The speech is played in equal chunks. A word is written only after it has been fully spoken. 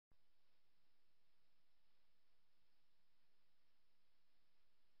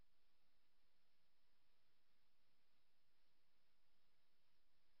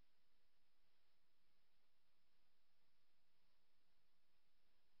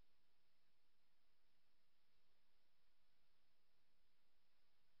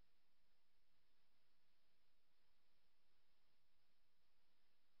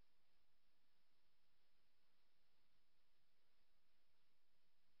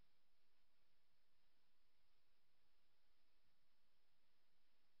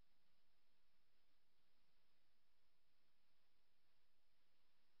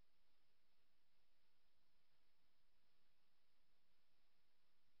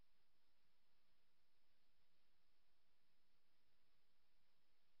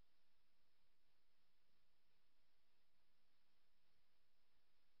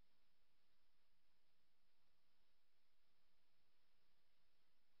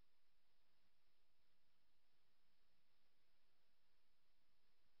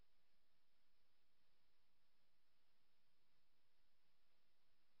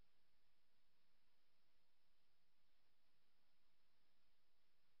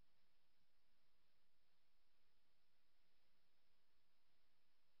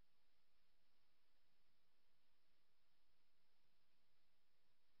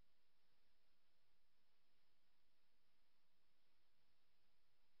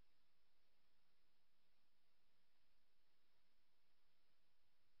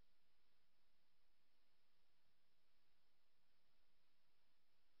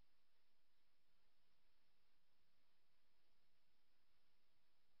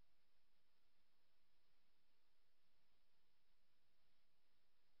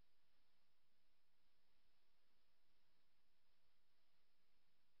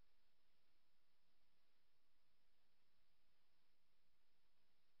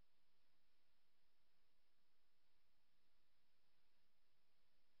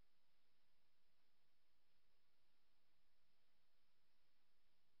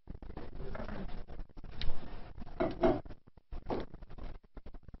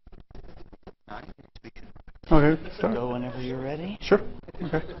Okay. So go whenever you're ready. Sure.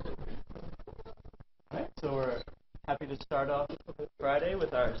 Okay. All right, so we're happy to start off Friday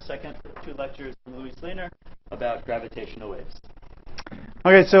with our second 2 lectures from Lehnert about gravitational waves.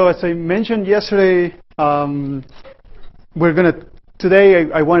 Okay, so as I mentioned yesterday, today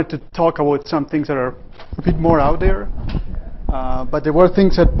I wanted to talk about some things that are a bit more out there, but there were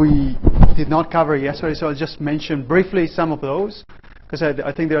things that we did not cover yesterday, so I'll just mention briefly some of those, because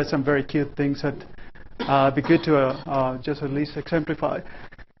I think there are some very cute things that be good to just at least exemplify.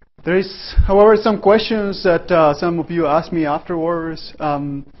 There is, however, some questions that some of you asked me afterwards,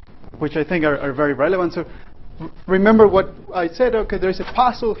 which I think are very relevant. So remember what I said. Okay, there is a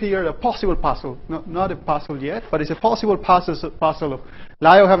puzzle here, a possible puzzle, not a puzzle yet, but it's a possible puzzle of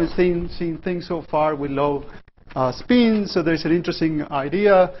LIGO haven't seen things so far with low spin. So there's an interesting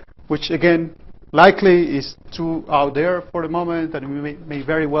idea, which again likely is too out there for the moment, and we may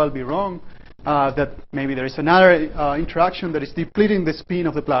very well be wrong. That maybe there is another interaction that is depleting the spin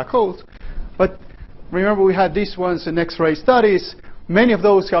of the black holes. But remember, we had these ones in X-ray studies. Many of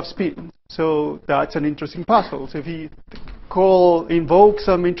those have spin. So that's an interesting puzzle. So if you invoke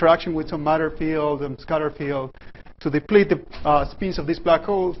some interaction with some matter field and scatter field to deplete the spins of these black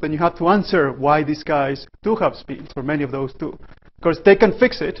holes, then you have to answer why these guys do have spins, or many of those do. Of course, they can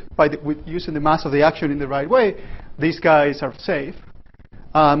fix it with using the mass of the action in the right way. These guys are safe.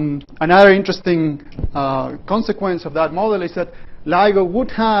 Another interesting consequence of that model is that LIGO would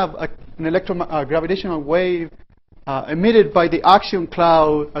have an gravitational wave emitted by the action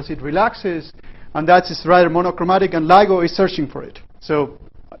cloud as it relaxes, and that is rather monochromatic, and LIGO is searching for it. So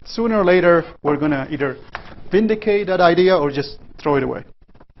sooner or later, we're going to either vindicate that idea or just throw it away,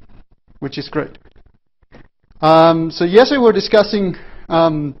 which is great. So yesterday we were discussing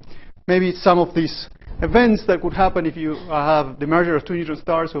maybe some of these events that could happen if you have the merger of 2 neutron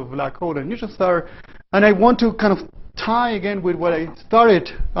stars, of a black hole and neutron star. And I want to kind of tie again with what I started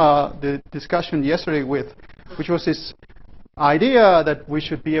the discussion yesterday with, which was this idea that we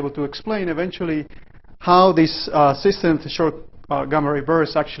should be able to explain eventually how these systems, the short gamma ray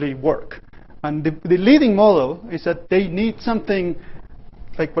bursts, actually work. And the leading model is that they need something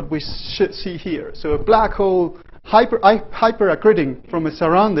like what we see here. So a black hole hyper-accreting from a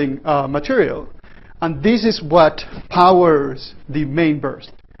surrounding material. And this is what powers the main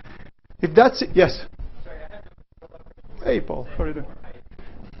burst. If that's it, yes? Sorry, I have to. Hey, Paul, how are you doing?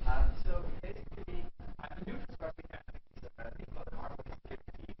 So basically, neutron star mechanics, I think about the Marvel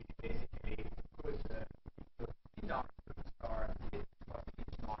basically puts the down to the star and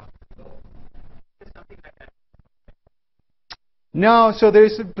it's something like that. No, so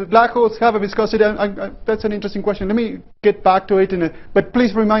the black holes have a viscosity. That's an interesting question. Let me get back to it but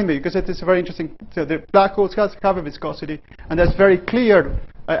please remind me, because it is very interesting. So the black holes have a viscosity, and that's very clear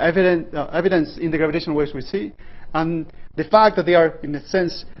evidence in the gravitational waves we see. And the fact that they are, in a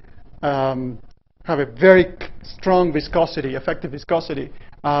sense, have a very strong viscosity, effective viscosity,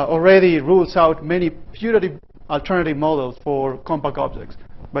 already rules out many putative alternative models for compact objects.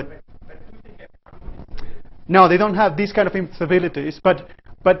 But no, they don't have these kind of instabilities, but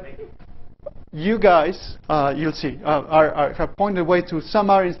you guys, you'll see, have pointed way to some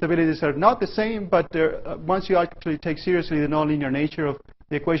other instabilities that are not the same, but once you actually take seriously the nonlinear nature of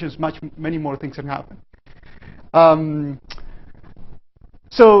the equations, many more things can happen.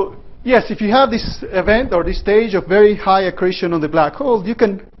 So yes, if you have this event or this stage of very high accretion on the black hole,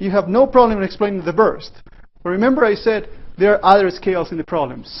 you have no problem in explaining the burst. But remember, I said there are other scales in the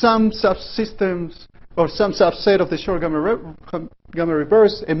problem. Some subsystems or some subset of the short gamma ray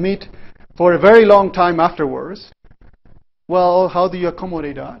bursts emit for a very long time afterwards. Well, how do you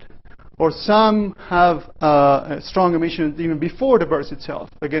accommodate that? Or some have a strong emission even before the burst itself.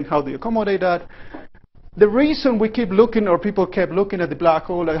 Again, how do you accommodate that? The reason we keep looking, or people kept looking at the black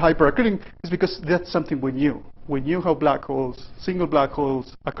hole at hyperaccreting, is because that's something we knew. We knew how black holes, single black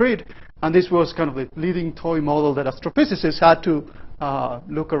holes, accrete, and this was kind of the leading toy model that astrophysicists had to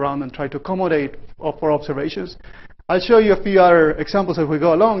look around and try to accommodate for observations. I'll show you a few other examples as we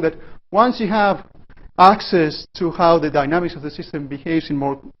go along, that once you have access to how the dynamics of the system behaves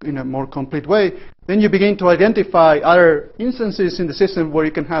in a more complete way, then you begin to identify other instances in the system where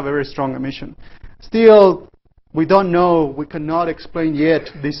you can have a very strong emission. Still, we don't know, we cannot explain yet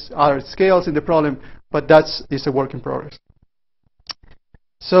these other scales in the problem, but that's a work in progress.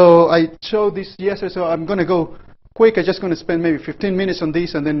 So I showed this yesterday, so I'm going to go quick. I'm just going to spend maybe 15 minutes on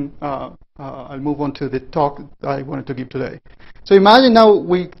this, and then I'll move on to the talk I wanted to give today. So imagine now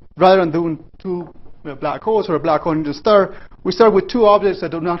rather than doing 2 black holes or a black hole and a star, we start with 2 objects that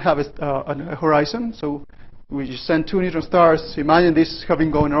do not have a horizon. So we just send 2 neutron stars. Imagine this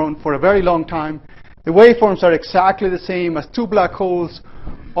having gone on for a very long time. The waveforms are exactly the same as two black holes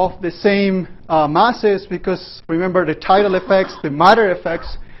of the same masses, because remember, the tidal effects, the matter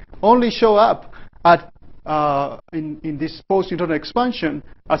effects, only show up at in this post-Newtonian expansion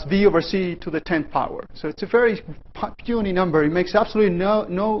as v over c to the 10th power. So it's a very puny number. It makes absolutely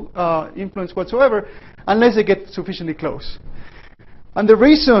no influence whatsoever unless they get sufficiently close. And the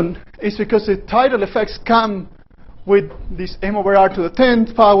reason is because the tidal effects come with this m over r to the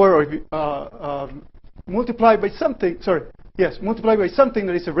 10th power, or multiplied by something. Multiplied by something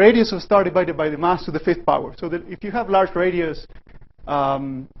that is a radius of star divided by the mass to the 5th power. So that if you have large radius,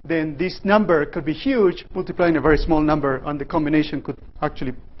 then this number could be huge, multiplying a very small number, and the combination could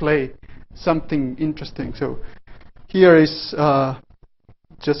actually play something interesting. So here is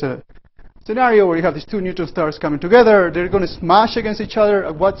just a scenario where you have these two neutron stars coming together. They're going to smash against each other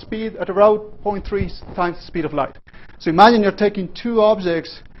at what speed? At around 0.3 times the speed of light. So imagine you're taking two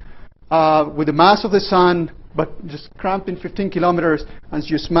objects with the mass of the sun, but just cramped in 15 kilometers, and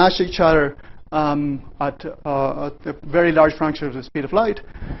you smash each other at a very large fraction of the speed of light.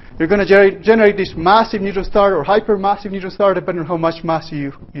 You're going to generate this massive neutron star or hypermassive neutron star, depending on how much mass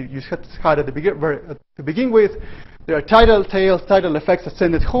you had at to begin with. There are tidal tails, tidal effects that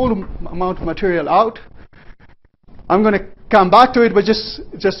send the whole amount of material out. I'm going to come back to it, but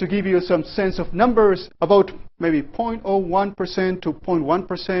just to give you some sense of numbers, about maybe 0.01% to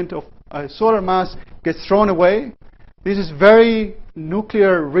 0.1% of solar mass gets thrown away. This is very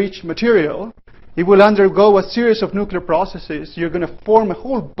nuclear-rich material. It will undergo a series of nuclear processes. You're going to form a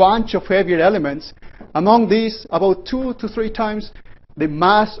whole bunch of heavier elements. Among these, about 2 to 3 times the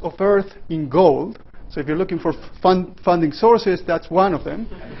mass of Earth in gold. So if you're looking for funding sources, that's one of them.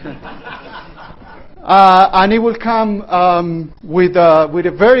 And it will come with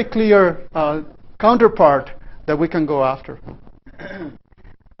a very clear counterpart that we can go after.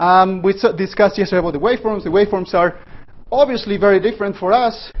 We discussed yesterday about the waveforms. The waveforms are obviously very different for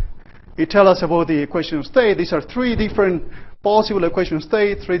us. It tells us about the equation of state. These are 3 different possible equation of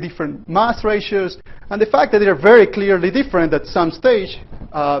state, 3 different mass ratios. And the fact that they are very clearly different at some stage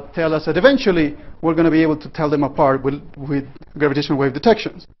tell us that eventually we're going to be able to tell them apart with gravitational wave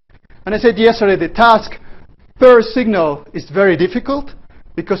detections. And I said yesterday the task per signal is very difficult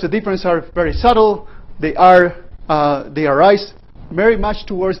because the differences are very subtle. They arise very much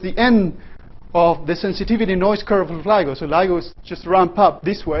towards the end of the sensitivity noise curve of LIGO. So LIGO is just ramp up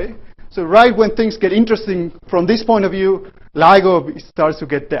this way. So right when things get interesting from this point of view, LIGO starts to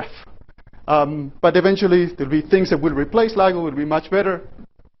get deaf. But eventually there'll be things that will replace LIGO, will be much better.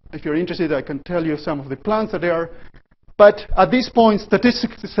 If you're interested, I can tell you some of the plans that there are. But at this point,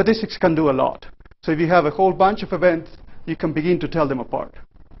 statistics can do a lot. So if you have a whole bunch of events, you can begin to tell them apart.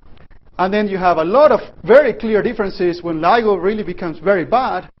 And then you have a lot of very clear differences when LIGO really becomes very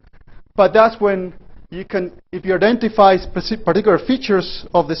bad. But that's when you can, if you identify particular features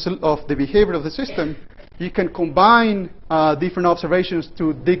of the behavior of the system, you can combine different observations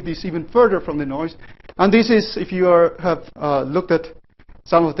to dig this even further from the noise. And this is, if you have looked at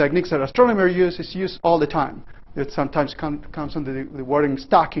some of the techniques that astronomers use, is used all the time. It sometimes comes under the wording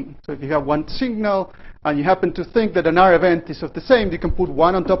stacking. So if you have one signal and you happen to think that another event is of the same, you can put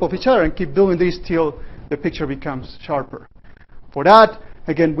one on top of each other and keep doing this till the picture becomes sharper. For that,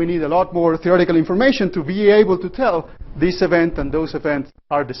 again, we need a lot more theoretical information to be able to tell this event and those events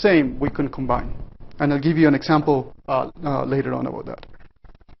are the same. We can combine. And I'll give you an example later on about that.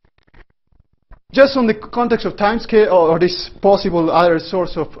 Just on the context of timescale or this possible other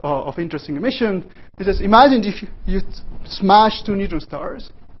source of interesting emission, it says, imagine if you smash 2 neutron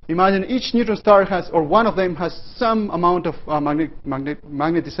stars. Imagine each neutron star has, or one of them has some amount of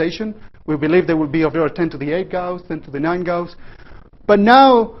magnetization. We believe there will be of order 10 to the 8 Gauss, 10 to the 9 Gauss. But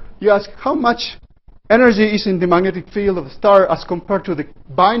now you ask how much energy is in the magnetic field of the star as compared to the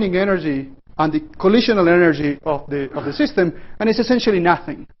binding energy and the collisional energy of the system, and it's essentially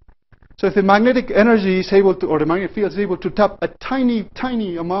nothing. So if the magnetic energy is able to, or the magnetic field is able to tap a tiny,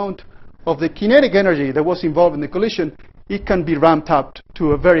 tiny amount of the kinetic energy that was involved in the collision, it can be ramped up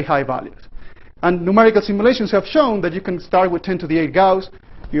to a very high value. And numerical simulations have shown that you can start with 10 to the 8 Gauss,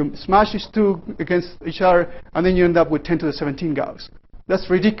 you smash these two against each other, and then you end up with 10 to the 17 Gauss. That's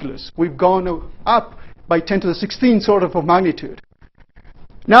ridiculous. We've gone up by 10 to the 16 sort of magnitude.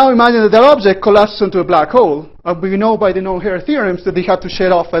 Now imagine that object collapses into a black hole, and we know by the known-Hare theorems that they have to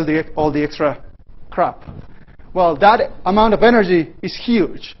shed off all the extra crap. Well, that amount of energy is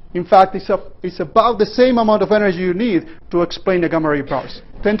huge. In fact, it's about the same amount of energy you need to explain a gamma-ray burst.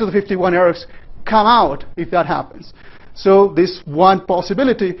 10 to the 51 ergs come out if that happens. So this one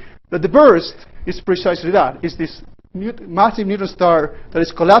possibility that the burst is precisely that. It's this massive neutron star that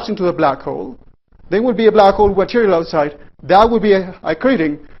is collapsing to a black hole. There will be a black hole material outside. That will be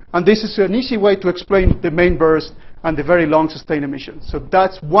accreting. And this is an easy way to explain the main burst and the very long sustained emission. So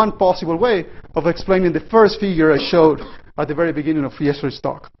that's one possible way of explaining the first figure I showed at the very beginning of yesterday's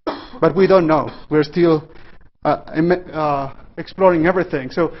talk. But we don't know. We're still exploring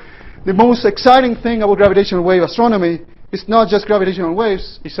everything. So the most exciting thing about gravitational wave astronomy is not just gravitational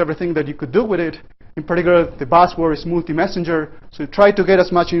waves, it's everything that you could do with it. In particular, the buzzword is multi-messenger. So try to get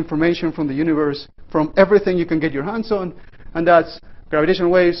as much information from the universe, from everything you can get your hands on. And that's gravitational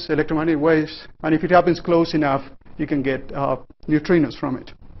waves, electromagnetic waves, and if it happens close enough, you can get neutrinos from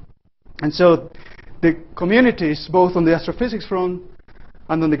it. And so the communities, both on the astrophysics front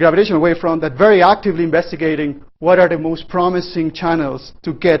and on the gravitational wave front, that very actively investigating what are the most promising channels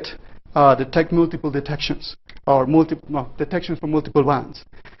to get detect multiple detections, or detections from multiple bands.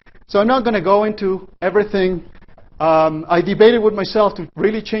 So I'm not going to go into everything. I debated with myself to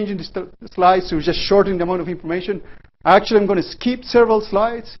really changing the slides to just shorten the amount of information. Actually, I'm going to skip several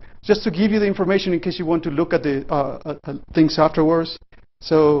slides just to give you the information in case you want to look at the things afterwards.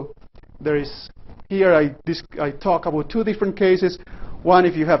 So there is here I talk about two different cases. One,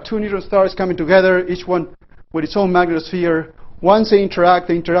 if you have two neutron stars coming together, each one with its own magnetosphere. Once they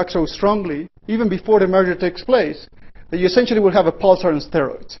interact so strongly, even before the merger takes place, that you essentially will have a pulsar on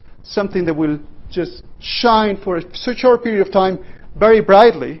steroids, something that will just shine for a short period of time very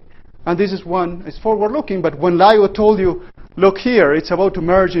brightly. And this is one, it's forward-looking, but when LIGO told you, look here, it's about to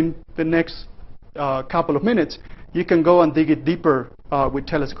merge in the next couple of minutes, you can go and dig it deeper with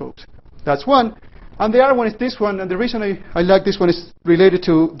telescopes. That's one. And the other one is this one, and the reason I like this one is related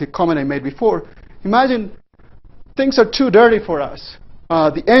to the comment I made before. Imagine things are too dirty for us.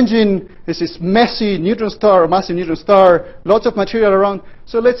 The engine is this messy neutron star, massive neutron star, lots of material around.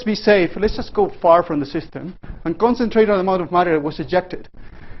 So let's be safe. Let's just go far from the system and concentrate on the amount of matter that was ejected.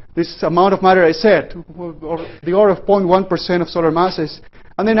 This amount of matter I said, or the order of 0.1% of solar masses,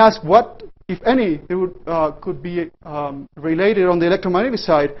 and then ask what, if any, it would, could be related on the electromagnetic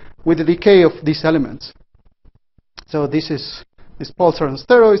side with the decay of these elements. So this is this pulsar on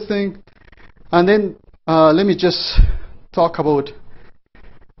steroids thing. And then let me just talk about,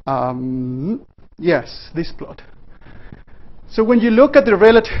 yes, this plot. So when you look at the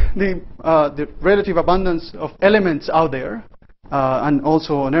relative abundance of elements out there, and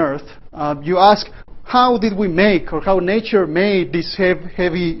also on Earth, you ask, how did we make, or how nature made these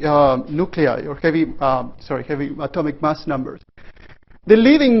heavy nuclei, or heavy atomic mass numbers? The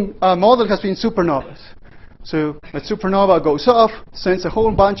leading model has been supernovas. So a supernova goes off, sends a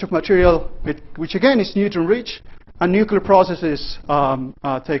whole bunch of material, which again is neutron-rich, and nuclear processes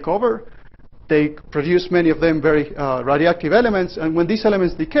take over. They produce many of them very radioactive elements, and when these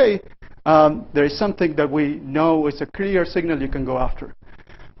elements decay, there is something that we know is a clear signal you can go after.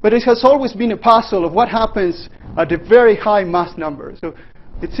 But it has always been a puzzle of what happens at the very high mass number. So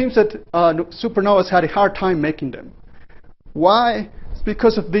it seems that supernovas had a hard time making them. Why? It's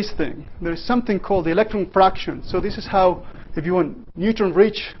because of this thing. There is something called the electron fraction. So this is how, if you want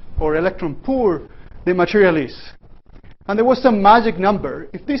neutron-rich or electron-poor, the material is. And there was some magic number.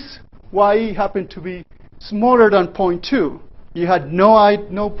 If this YE happened to be smaller than 0.2, you had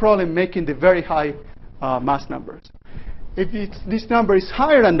no problem making the very high mass numbers. If this number is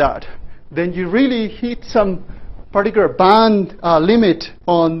higher than that, then you really hit some particular band limit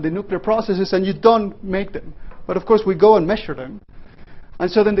on the nuclear processes, and you don't make them. But of course, we go and measure them. And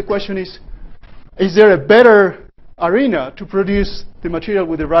so then the question is there a better arena to produce the material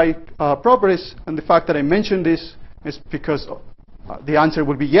with the right properties? And the fact that I mentioned this is because the answer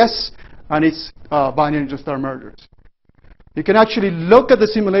will be yes, and it's binary neutron star mergers. You can actually look at the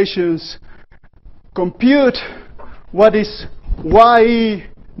simulations, compute what is YE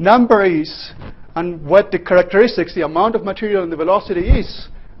number is, and what the characteristics, the amount of material and the velocity is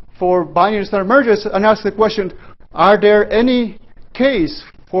for binary star mergers, and ask the question, are there any case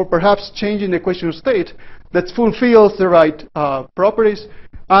for perhaps changing the equational state that fulfills the right properties?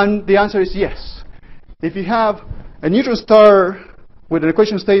 And the answer is yes. If you have a neutron star with an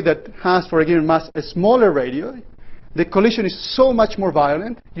equational state that has, for a given mass, a smaller radii, the collision is so much more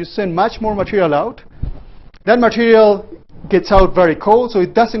violent, you send much more material out. That material gets out very cold, so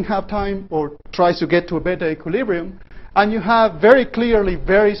it doesn't have time or tries to get to a beta equilibrium, and you have very clearly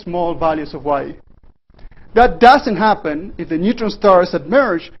very small values of Y. That doesn't happen if the neutron stars that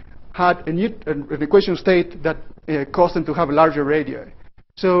merge had an equational state that caused them to have a larger radii.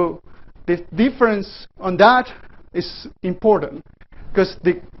 So the difference on that is important, because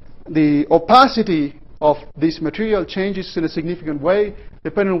the opacity of this material changes in a significant way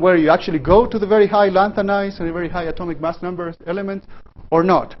depending on where you actually go to the very high lanthanized and the very high atomic mass numbers elements or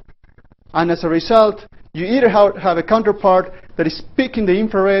not. And as a result, you either have a counterpart that is picking the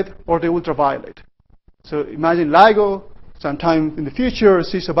infrared or the ultraviolet. So imagine LIGO, sometime in the future,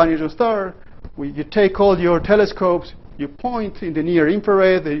 sees a binary star. You take all your telescopes, you point in the near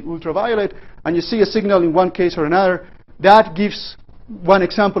infrared, the ultraviolet, and you see a signal in one case or another. That gives one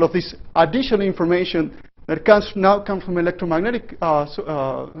example of this additional information that now comes from electromagnetic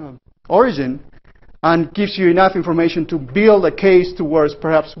origin, and gives you enough information to build a case towards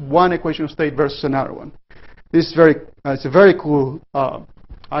perhaps one equation of state versus another one. This is it's a very cool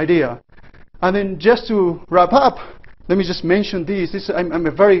idea. And then just to wrap up, let me just mention I'm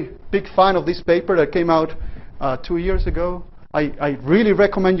a very big fan of this paper that came out 2 years ago. I really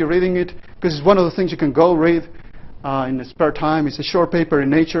recommend you reading it, because it's one of the things you can go read in the spare time. It's a short paper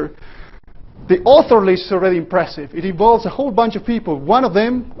in Nature. The author list is already impressive. It involves a whole bunch of people. One of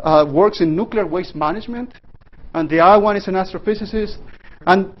them works in nuclear waste management, and the other one is an astrophysicist.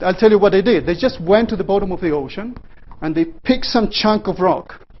 And I'll tell you what they did. They just went to the bottom of the ocean, and they picked some chunk of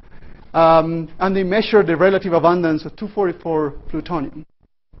rock, and they measured the relative abundance of 244 plutonium.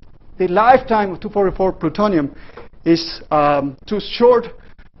 The lifetime of 244 plutonium is too short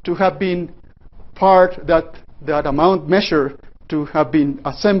to have been that amount measured to have been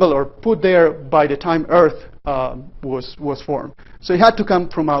assembled or put there by the time Earth was formed. So it had to come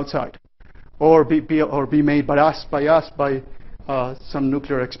from outside, or be made by us by some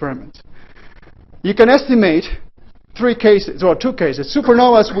nuclear experiments. You can estimate 3 cases or 2 cases.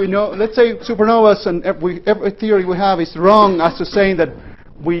 Supernovas, we know. Let's say supernovas, and every theory we have is wrong as to saying that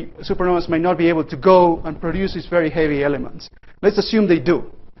supernovas may not be able to go and produce these very heavy elements. Let's assume they do.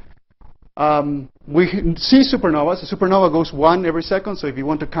 We see supernovas. A supernova goes 1 every second. So if you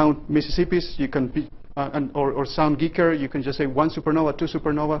want to count Mississippis, you can be, or sound geeker, you can just say 1 supernova, 2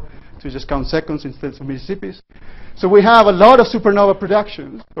 supernova, to just count seconds instead of Mississippis. So we have a lot of supernova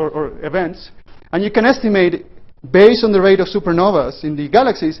productions or events, and you can estimate, based on the rate of supernovas in the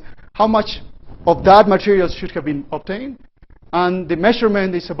galaxies, how much of that material should have been obtained. And the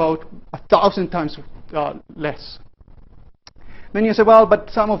measurement is about 1,000 times less. Then you say, well, but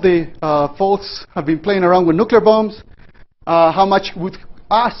some of the folks have been playing around with nuclear bombs. How much would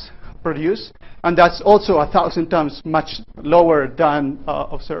us produce? And that's also 1,000 times much lower than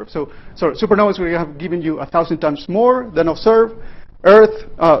observed. So supernovas would have given you 1,000 times more than observed. Earth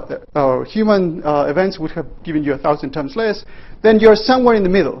or human events would have given you 1,000 times less. Then you're somewhere in the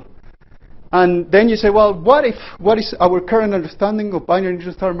middle. And then you say, well, what is our current understanding of binary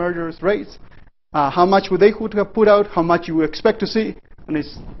neutron star mergers rates? How much would they have put out? How much you would expect to see? And it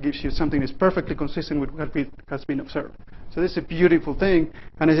gives you something that's perfectly consistent with what has been observed. So this is a beautiful thing.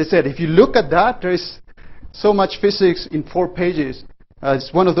 And as I said, if you look at that, there is so much physics in 4 pages.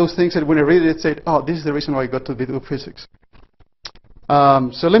 It's one of those things that when I read it, I said, oh, this is the reason why I got to do physics.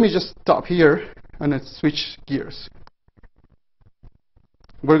 So let me just stop here and let's switch gears.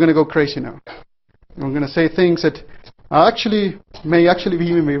 We're going to go crazy now. We're going to say things that may actually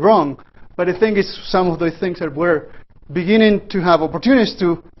be wrong, but I think it's some of the things that we're beginning to have opportunities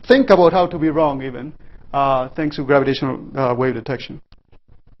to think about how to be wrong, even thanks to gravitational wave detection.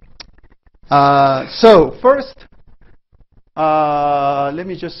 So first, let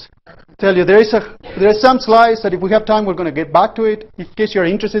me just tell you, there are some slides that if we have time, we're going to get back to it. In case you're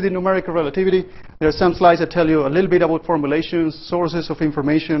interested in numerical relativity, there are some slides that tell you a little bit about formulations, sources of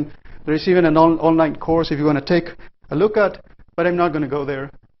information. There is even an online course if you want to take a look at, but I'm not going to go there.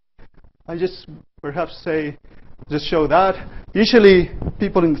 I just perhaps just show that. Usually,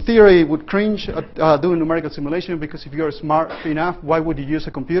 people in theory would cringe at doing numerical simulation, because if you're smart enough, why would you use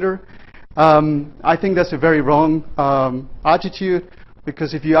a computer? I think that's a very wrong attitude,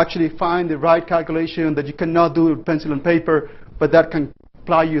 because if you actually find the right calculation that you cannot do with pencil and paper, but that can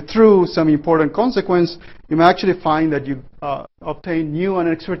apply you through some important consequence, you may actually find that you obtain new and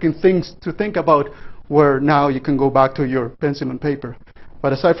unexpected things to think about, where now you can go back to your pencil and paper.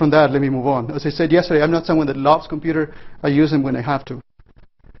 But aside from that, let me move on. As I said yesterday, I'm not someone that loves computer. I use them when I have to.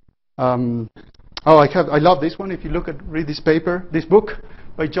 I love this one. If you read this book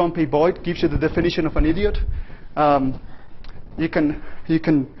by John P. Boyd, gives you the definition of an idiot. You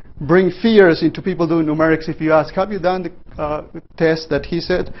can bring fears into people doing numerics if you ask, have you done the test that he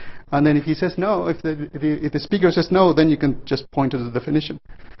said? And then if he says no, if the speaker says no, then you can just point to the definition.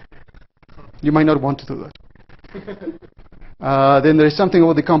 You might not want to do that. Then there is something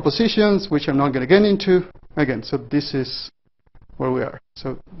about the compositions, which I'm not going to get into. Again, so this is where we are.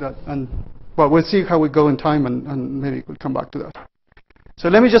 So we'll see how we go in time, and maybe we'll come back to that. So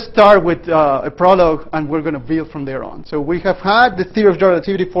let me just start with a prologue, and we're going to build from there on. So we have had the theory of general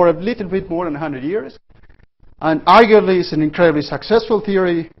relativity for a little bit more than 100 years, and arguably it's an incredibly successful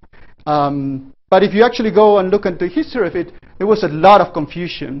theory. But if you actually go and look at the history of it, there was a lot of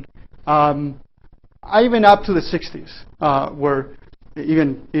confusion, even up to the 60s, where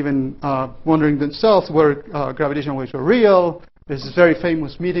even wondering themselves where gravitational waves were real. There's this very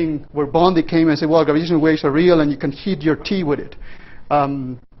famous meeting where Bondi came and said, well, gravitational waves are real and you can hit your tea with it.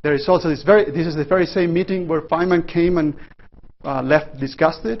 There is also this is the very same meeting where Feynman came and left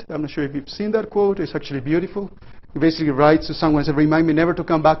disgusted. I'm not sure if you've seen that quote. It's actually beautiful. He basically writes to someone and says, remind me never to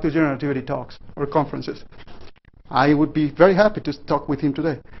come back to general relativity talks or conferences. I would be very happy to talk with him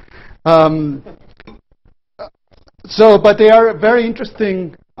today. But they are very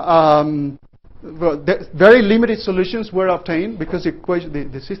interesting. Very limited solutions were obtained because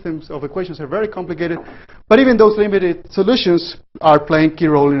the systems of equations are very complicated. But even those limited solutions are playing key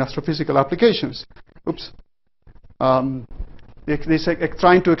role in astrophysical applications. Oops. They're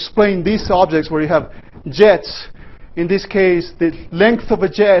trying to explain these objects where you have jets. In this case, the length of a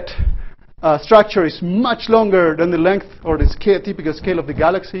jet structure is much longer than the length or the typical scale of the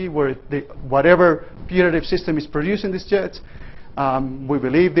galaxy, where whatever putative system is producing these jets. We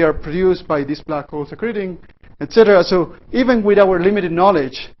believe they are produced by these black holes accreting, etc. So even with our limited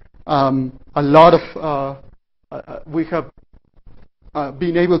knowledge, a lot of we have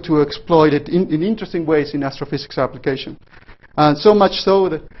been able to exploit it in interesting ways in astrophysics application. And so much so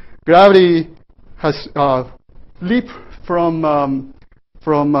that gravity has leaped from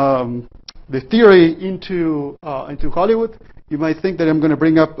the theory into Hollywood. You might think that I'm going to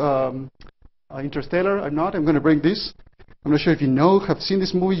bring up Interstellar. I'm not. I'm going to bring this. I'm not sure if you have seen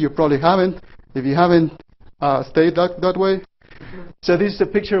this movie. You probably haven't. If you haven't, stayed that way. So this is a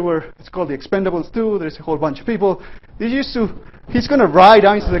picture where it's called The Expendables 2. There's a whole bunch of people. He's going to write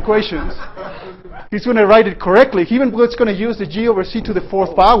Einstein's equations. He's going to write it correctly. He even is going to use the G over C to the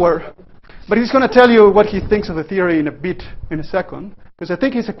fourth power. But he's going to tell you what he thinks of the theory in a second. Because I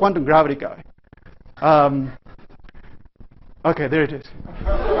think he's a quantum gravity guy. Okay, there it is.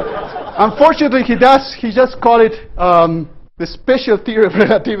 Unfortunately, he just call it the special theory of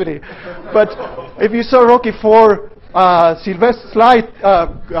relativity. But if you saw Rocky IV, Sylvester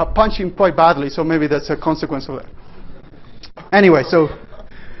Stallone punched him quite badly, so maybe that's a consequence of that. Anyway, so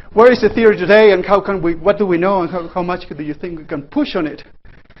where is the theory today, and what do we know, and how much do you think we can push on it?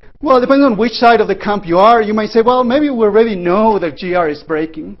 Well, depending on which side of the camp you are, you might say, well, maybe we already know that GR is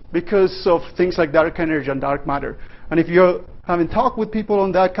breaking because of things like dark energy and dark matter. And if you haven't talked with people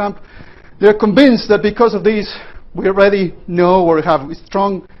on that camp, they're convinced that because of this, we already know or have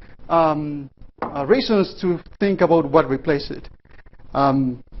strong reasons to think about what replaces it.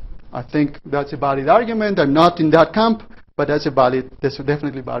 I think that's a valid argument. I'm not in that camp, but there's a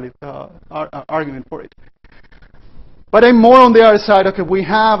definitely valid argument for it. But I'm more on the other side. Okay, we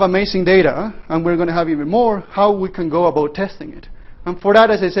have amazing data, and we're going to have even more. How we can go about testing it? And for that,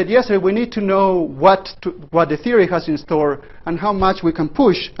 as I said yesterday, we need to know what the theory has in store and how much we can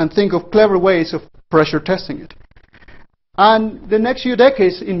push and think of clever ways of pressure testing it. And the next few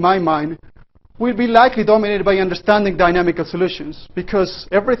decades, in my mind, will be likely dominated by understanding dynamical solutions, because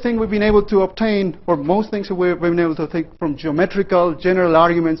everything we've been able to obtain, or most things that we've been able to think from geometrical, general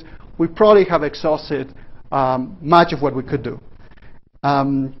arguments, we probably have exhausted much of what we could do.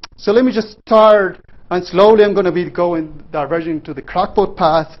 So let me just start, and slowly I'm going to be diverging to the crackpot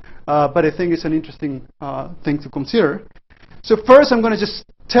path, but I think it's an interesting thing to consider. So first I'm going to just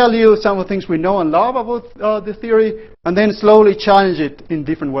tell you some of the things we know and love about the theory, and then slowly challenge it in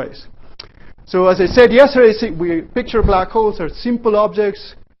different ways. So as I said yesterday, we picture black holes are simple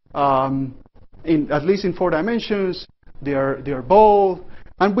objects, at least in 4 dimensions. They are bold.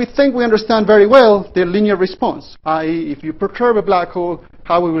 And we think we understand very well their linear response, i.e., if you perturb a black hole,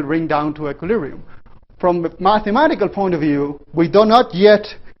 how it will bring down to equilibrium. From a mathematical point of view, we do not yet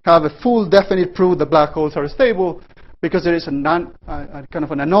have a full definite proof that black holes are stable, because there is a kind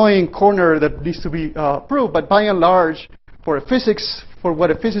of an annoying corner that needs to be proved. But by and large, for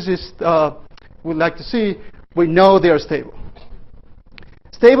what a physicist would like to see, we know they are stable.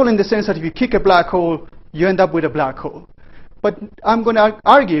 Stable in the sense that if you kick a black hole, you end up with a black hole. But I'm going to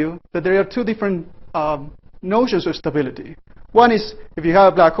argue that there are 2 different notions of stability. One is, if you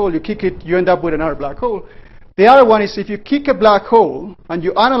have a black hole, you kick it, you end up with another black hole. The other one is, if you kick a black hole and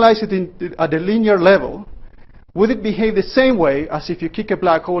you analyze it at the linear level, would it behave the same way as if you kick a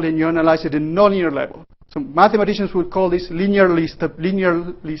black hole and you analyze it in nonlinear level? So mathematicians would call this linearly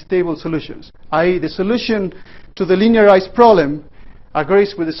stable solutions, i.e., the solution to the linearized problem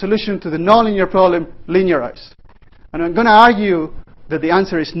agrees with the solution to the nonlinear problem linearized. And I'm going to argue that the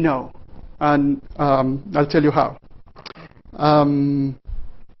answer is no, and I'll tell you how.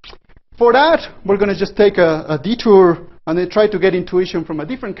 For that, we're going to just take a detour and then try to get intuition from a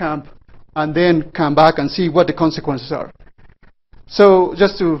different camp, and then come back and see what the consequences are. So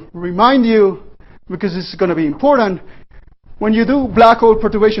just to remind you, because this is going to be important, when you do black hole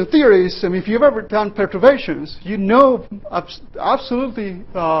perturbation theories, I mean, if you've ever done perturbations, you know absolutely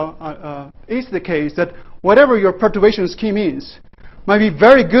is the case that whatever your perturbation scheme is, might be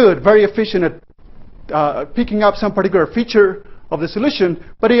very good, very efficient at picking up some particular feature of the solution,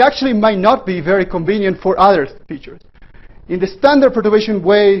 but it actually might not be very convenient for other features. In the standard perturbation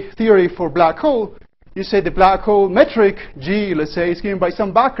wave theory for black hole, you say the black hole metric, G, let's say, is given by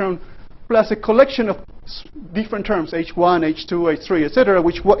some background, plus a collection of different terms, H1, H2, H3, etc.,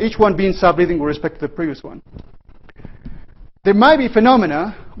 which each one being subleading with respect to the previous one. There might be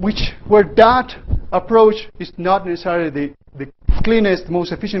phenomena where that approach is not necessarily the cleanest,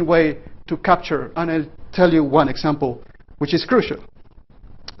 most efficient way to capture, and I'll tell you one example, which is crucial.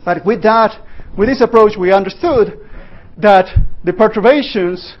 But with this approach, we understood that the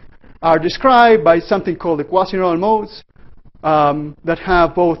perturbations are described by something called the quasi-normal modes that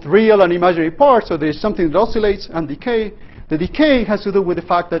have both real and imaginary parts. So there's something that oscillates and decay. The decay has to do with the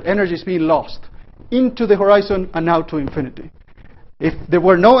fact that energy is being lost into the horizon and out to infinity. If there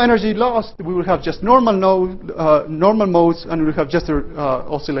were no energy lost, we would have just normal modes, and we would have just the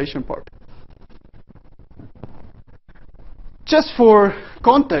oscillation part. Just for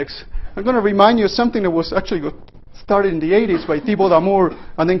context, I'm going to remind you of something that was actually started in the 80s by Thibaut Damour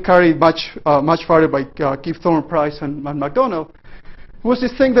and then carried much farther by Keith Thorne, Price, and McDonald. It was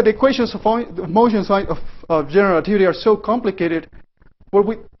this thing that the equations of motions of general relativity are so complicated, where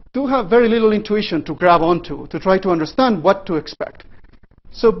we do have very little intuition to grab onto to try to understand what to expect.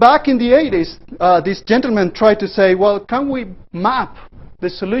 So back in the 80s, this gentleman tried to say, well, can we map the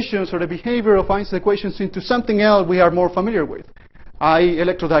solutions or the behavior of Einstein's equations into something else we are more familiar with, i.e.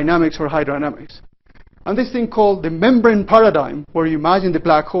 electrodynamics or hydrodynamics? And this thing called the membrane paradigm, where you imagine the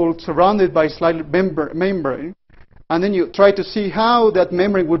black hole surrounded by a slightly membrane, and then you try to see how that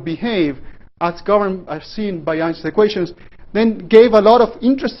membrane would behave as seen by Einstein's equations, then gave a lot of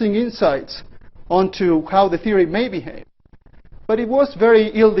interesting insights onto how the theory may behave. But it was very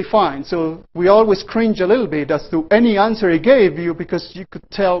ill-defined, so we always cringe a little bit as to any answer it gave you, because you could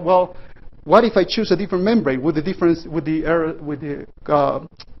tell, well, what if I choose a different membrane? Would the difference with the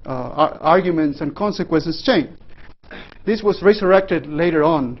arguments and consequences change? This was resurrected later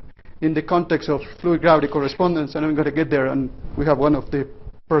on in the context of fluid gravity correspondence, and I'm going to get there, and we have one of the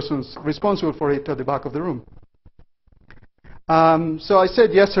persons responsible for it at the back of the room. So I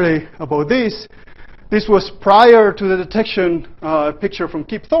said yesterday about this. This was prior to the detection picture from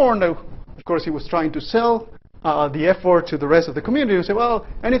Keith Thorne. Of course, he was trying to sell the effort to the rest of the community. He said, well,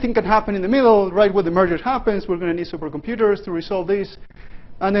 anything can happen in the middle, right where the merger happens. We're going to need supercomputers to resolve this.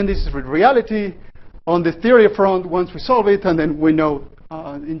 And then this is reality. On the theory front, once we solve it, and then we know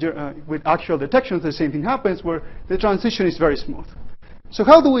with actual detections, the same thing happens, where the transition is very smooth. So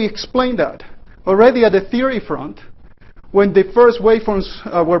how do we explain that? Already at the theory front, when the first waveforms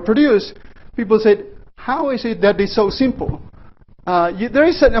were produced, people said, how is it that it's so simple? There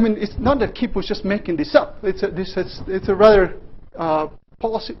is, I mean, it's not that Keith was just making this up. It's a rather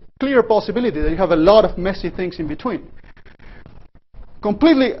clear possibility that you have a lot of messy things in between.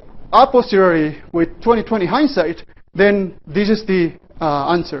 Completely a posteriori, with 20/20 hindsight, then this is the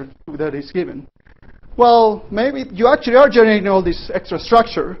answer that is given. Well, maybe you actually are generating all this extra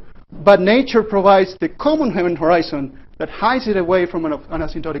structure, but nature provides the common event horizon that hides it away from an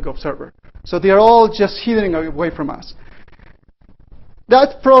asymptotic observer. So they are all just hidden away from us.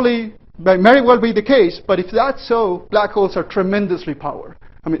 That probably may very well be the case, but if that's so, black holes are tremendously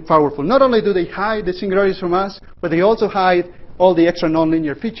powerful. Not only do they hide the singularities from us, but they also hide all the extra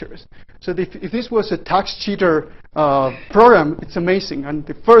nonlinear features. So if this was a tax cheater program, it's amazing. And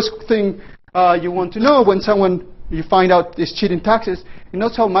the first thing you want to know when you find out is cheating taxes, and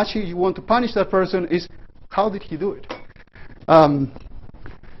not how much you want to punish that person, is how did he do it?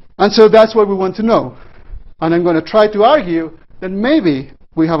 And so that's what we want to know. And I'm going to try to argue that maybe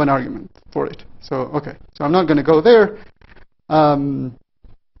we have an argument for it. So, okay. So I'm not going to go there.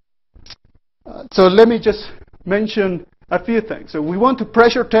 So let me just mention a few things. So we want to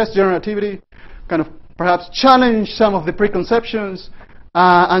pressure test general relativity, kind of perhaps challenge some of the preconceptions,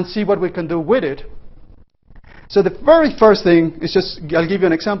 and see what we can do with it. So the very first thing is I'll give you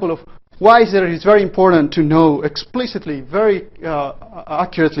an example of why is it it's very important to know explicitly, very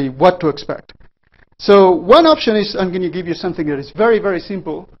accurately what to expect. So one option is, I'm going to give you something that is very, very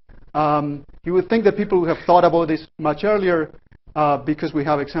simple. You would think that people would have thought about this much earlier because we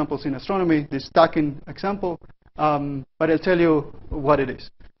have examples in astronomy, this stacking example, but I'll tell you what it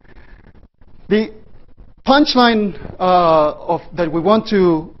is. punchline that we want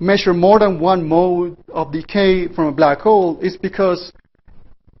to measure more than one mode of decay from a black hole is because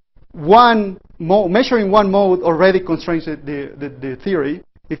measuring one mode already constrains the theory.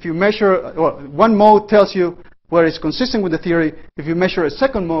 If you measure, well, one mode tells you where it's consistent with the theory. If you measure a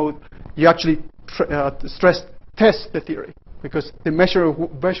second mode, you actually stress test the theory, because the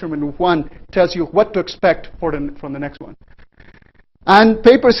measurement of one tells you what to expect from the next one. And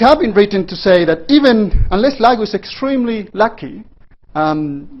papers have been written to say that even unless LIGO is extremely lucky,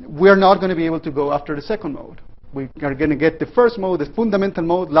 we're not going to be able to go after the second mode. We are going to get the first mode, the fundamental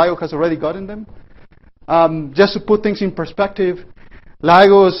mode. LIGO has already gotten them. Just to put things in perspective,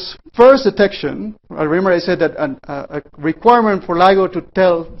 LIGO's first detection, I remember I said that a requirement for LIGO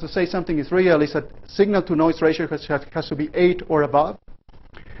to say something is real is that signal-to-noise ratio has to be 8 or above.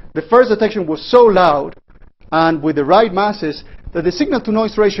 The first detection was so loud and with the right masses that the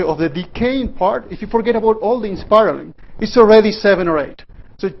signal-to-noise ratio of the decaying part, if you forget about all the inspiraling, is already 7 or 8.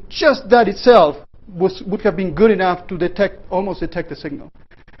 So just that itself would have been good enough to almost detect the signal.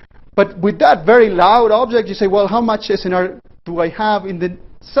 But with that very loud object, you say, well, how much SNR do I have in the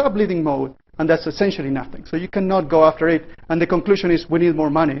subleading mode? And that's essentially nothing. So you cannot go after it. And the conclusion is we need more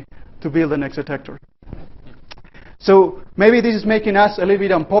money to build the next detector. So maybe this is making us a little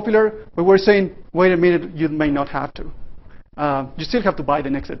bit unpopular, but we're saying, wait a minute, you may not have to. You still have to buy the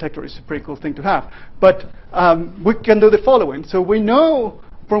next detector. It's a pretty cool thing to have. But we can do the following. So we know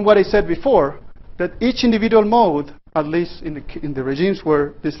from what I said before that each individual mode, at least in the regimes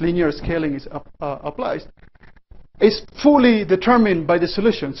where this linear scaling is applies, is fully determined by the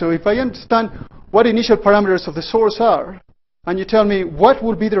solution. So if I understand what initial parameters of the source are, and you tell me what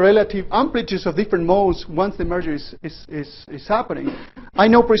will be the relative amplitudes of different modes once the merger is happening, I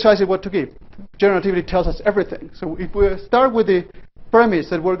know precisely what to give. General relativity tells us everything. So if we start with the premise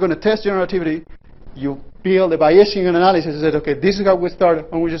that we're going to test general relativity, you build a Bayesian analysis and say, okay, this is how we start,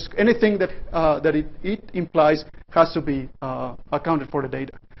 and we just anything that it implies has to be accounted for the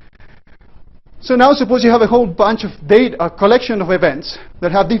data. So now suppose you have a whole bunch of data, a collection of events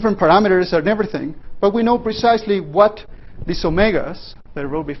that have different parameters and everything, but we know precisely what these omegas that I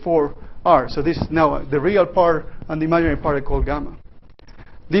wrote before are. So this is now the real part and the imaginary part are called gamma.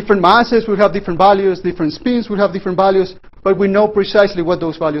 Different masses will have different values, different spins will have different values, but we know precisely what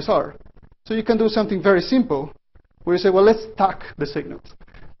those values are. So you can do something very simple where you say, well, let's stack the signals.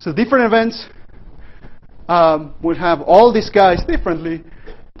 So different events will have all these guys differently,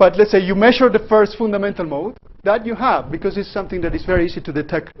 but let's say you measure the first fundamental mode that you have, because it's something that is very easy to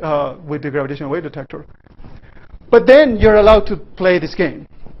detect with the gravitational wave detector. But then you're allowed to play this game.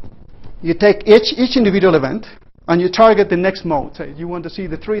 You take each individual event and you target the next mode. Say you want to see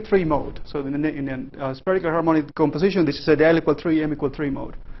the 3-3 mode. So in a spherical harmonic composition, this is a L equal 3, M equal 3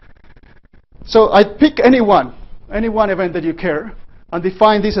 mode. So I pick any one event that you care, and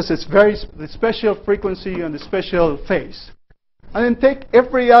define this as the special frequency and the special phase. And then take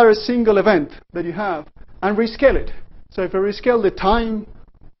every other single event that you have and rescale it. So if I rescale the time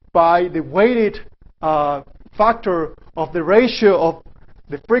by the weighted factor of the ratio of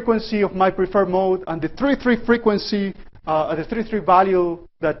the frequency of my preferred mode and the 3-3 frequency, the 3-3 value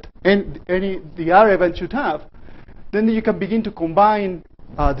that the other event should have, then you can begin to combine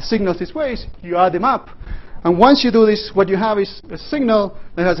the signals these ways. You add them up. And once you do this, what you have is a signal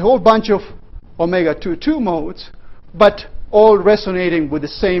that has a whole bunch of omega 2-2 modes, but all resonating with the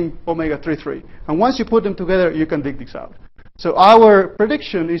same omega 3-3. And once you put them together, you can dig this out. So our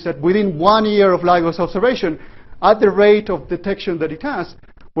prediction is that within 1 year of LIGO's observation, at the rate of detection that it has,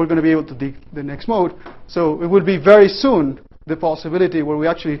 we're going to be able to dig the next mode. So it will be very soon the possibility where we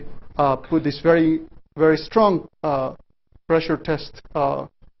actually put this very, very strong pressure test, the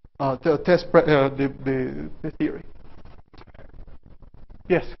theory.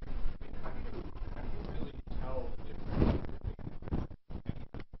 Yes?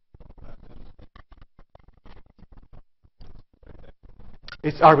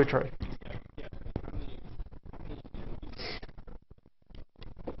 It's arbitrary.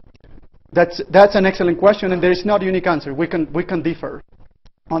 That's an excellent question, and there is not a unique answer. We can differ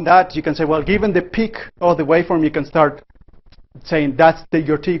on that. You can say, well, given the peak of the waveform, you can start saying that's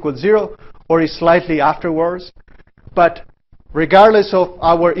your t equals 0, or is slightly afterwards. But regardless of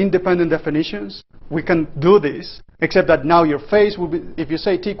our independent definitions, we can do this, except that now your phase will be, if you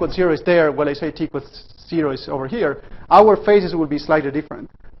say t equals 0 is there, well, I say t equals 0 is over here, our phases will be slightly different.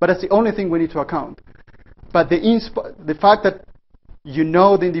 But that's the only thing we need to account. But the fact that you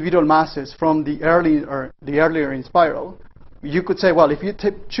know the individual masses from the earlier in spiral, you could say, well, if you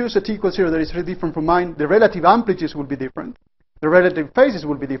choose a t equals 0 that is really different from mine, the relative amplitudes will be different. The relative phases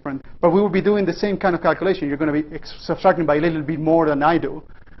will be different, but we will be doing the same kind of calculation. You're going to be subtracting by a little bit more than I do,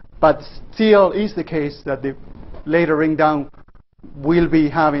 but still is the case that the later ring down will be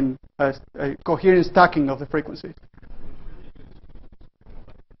having a coherent stacking of the frequencies.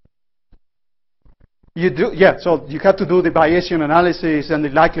 You do, yeah, so you have to do the Bayesian analysis and the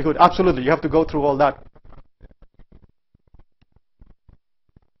likelihood. Absolutely, you have to go through all that.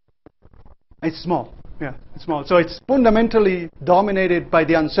 It's small, yeah, it's small. So it's fundamentally dominated by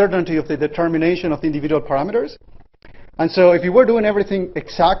the uncertainty of the determination of the individual parameters. And so if you were doing everything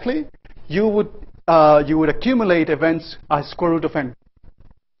exactly, you would accumulate events as square root of n.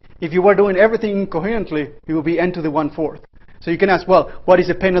 If you were doing everything incoherently, it would be n to the 1/4. So you can ask, well, what is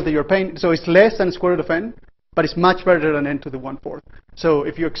the penalty you're paying? So it's less than square root of n, but it's much better than n to the 1/4. So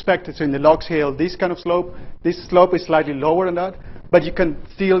if you expect it in the log scale, this kind of slope, this slope is slightly lower than that, but you can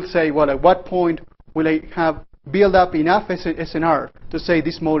still say, well, at what point will I have built up enough SNR to say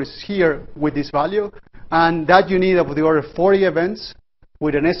this mode is here with this value, and that you need of the order of 40 events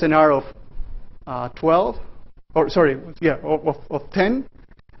with an SNR of 12, or sorry, yeah, of 10,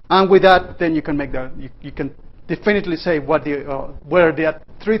 and with that, then you can make that, you can definitely say what the whether that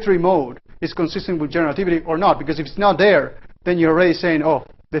 3-3 mode is consistent with general relativity or not, because if it's not there, then you're already saying, oh,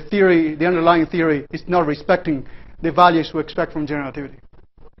 the theory, the underlying theory is not respecting the values we expect from general relativity.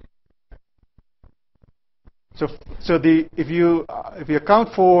 So if you account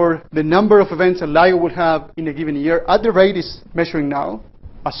for the number of events a LIGO will have in a given year at the rate it's measuring now,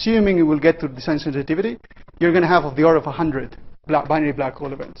 assuming it will get to design sensitivity, you're going to have of the order of 100 binary black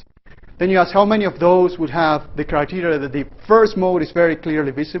hole events. Then you ask how many of those would have the criteria that the first mode is very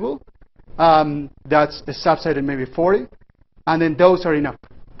clearly visible. That's a subset of maybe 40. And then those are enough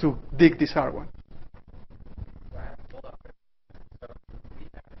to dig this hard one.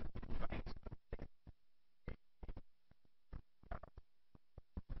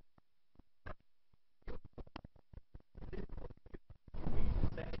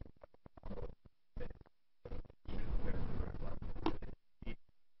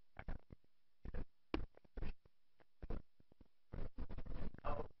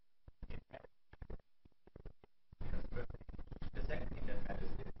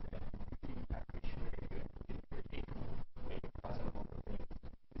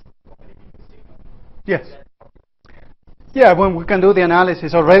 Yes. Yeah, when we can do the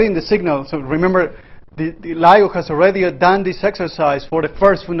analysis already in the signal. So remember, the LIGO has already done this exercise for the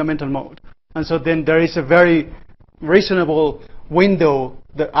first fundamental mode. And so then there is a very reasonable window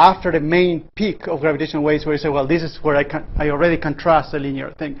that after the main peak of gravitational waves where you say, well, this is where I already contrast a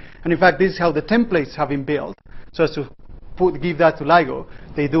linear thing. And in fact, this is how the templates have been built. So as to give that to LIGO,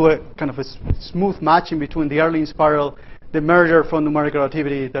 they do a kind of a smooth matching between the Erling spiral, the merger from numerical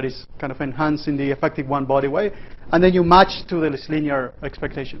relativity that is kind of enhanced in the effective one-body way, and then you match to this linear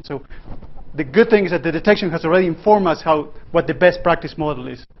expectation. So the good thing is that the detection has already informed us what the best practice model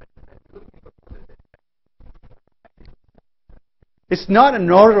is. It's not an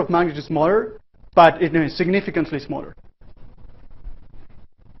order of magnitude smaller, but it is significantly smaller.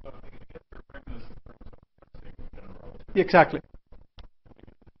 Exactly.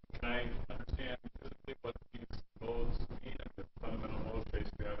 Can I understand physically what these modes mean and the fundamental mode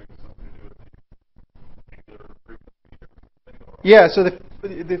basically having something to do with the angular frequency or something? Yeah, so the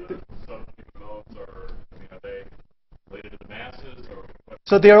subject modes are, I mean, are they related to the masses or what?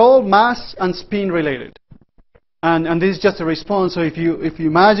 So they're all mass and spin related. And this is just a response. So if you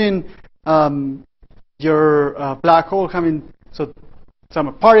imagine your black hole having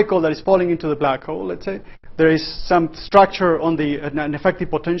some particle that is falling into the black hole, let's say, there is some structure on an effective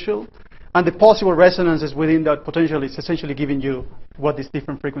potential, and the possible resonances within that potential is essentially giving you what these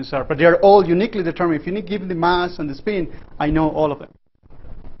different frequencies are. But they are all uniquely determined. If you give the mass and the spin, I know all of them.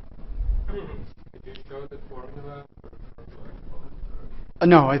 Did you show the formula for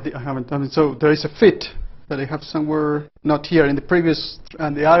No, I haven't. I mean, so there is a fit that I have somewhere, not here, in the previous,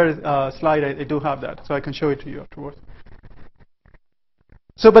 and the other slide I do have that, so I can show it to you afterwards.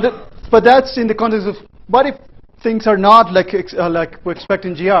 So, but that's in the context of what if things are not like we expect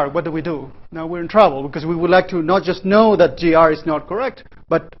in GR? What do we do? Now we're in trouble because we would like to not just know that GR is not correct,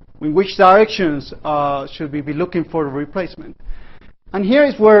 but in which directions should we be looking for a replacement? And here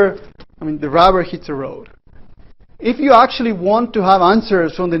is where, I mean, the rubber hits the road. If you actually want to have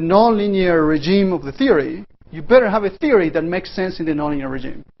answers from the nonlinear regime of the theory, you better have a theory that makes sense in the nonlinear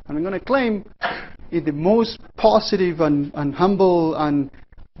regime. And I'm going to claim in the most positive and humble and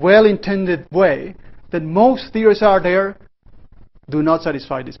well-intended way that most theories out there do not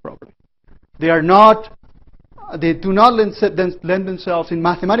satisfy this property. They do not lend themselves in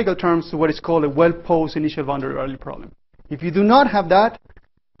mathematical terms to what is called a well-posed initial boundary value problem. If you do not have that,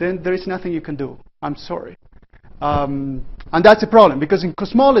 then there is nothing you can do. I'm sorry. And that's a problem, because in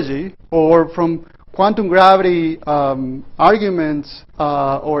cosmology, or from quantum gravity arguments,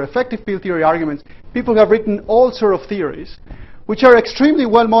 or effective field theory arguments, people have written all sorts of theories, which are extremely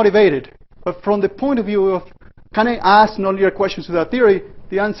well motivated. But from the point of view of, can I ask nonlinear questions to that theory?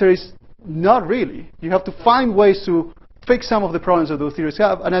 The answer is not really. You have to find ways to fix some of the problems that those theories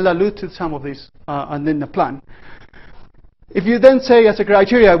have, and I'll allude to some of these and then the plan. If you then say as a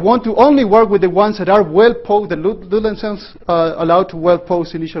criteria, I want to only work with the ones that are well posed, that do themselves allowed to well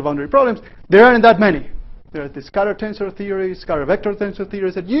pose initial boundary problems, there aren't that many. There are the scalar tensor theories, scalar vector tensor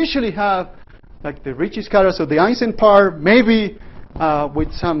theories that usually have, like the Ricci scalar, so the Einstein part, maybe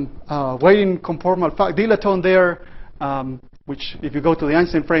with some weighting conformal dilaton there, which if you go to the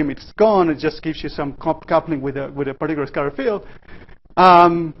Einstein frame, it's gone. It just gives you some coupling with a particular scalar field,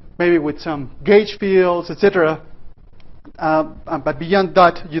 maybe with some gauge fields, etc. But beyond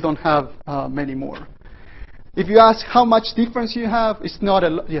that, you don't have many more. If you ask how much difference you have, it's not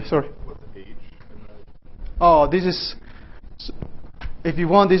a yeah. Sorry. What's the age? Oh, this is. If you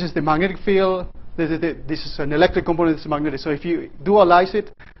want, this is the magnetic field. This is an electric component. This is magnetic. So if you dualize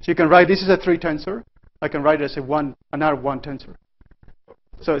it, so you can write this is a 3 tensor. I can write it as another 1 tensor.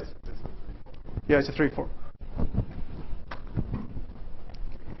 So it's it's a 3-4.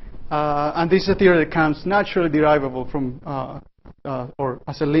 And this is a theory that comes naturally derivable from, or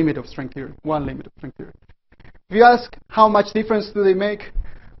as a limit of string theory, one limit of string theory. If you ask how much difference do they make,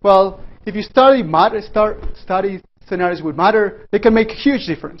 well, if you study study scenarios with matter, they can make a huge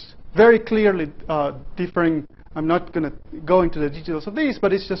difference. Very clearly differing. I'm not going to go into the details of these,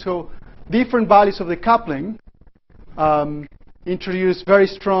 but it's just how different values of the coupling introduce very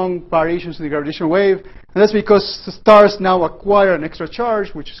strong variations in the gravitational wave. And that's because the stars now acquire an extra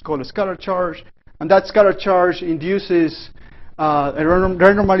charge, which is called a scalar charge. And that scalar charge induces a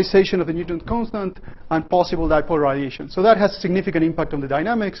renormalization of the Newton constant and possible dipole radiation. So that has significant impact on the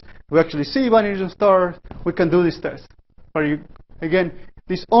dynamics. We actually see binary neutron stars. We can do this test. But again,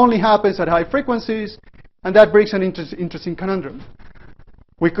 this only happens at high frequencies, and that brings an interesting conundrum.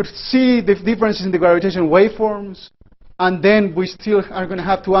 We could see the differences in the gravitational waveforms, and then we still are going to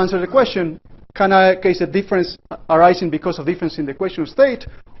have to answer the question, is a difference arising because of difference in the equation of state,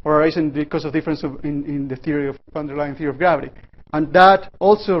 or arising because of difference in the theory of underlying theory of gravity? And that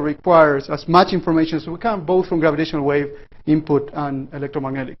also requires as much information as we can, both from gravitational wave input and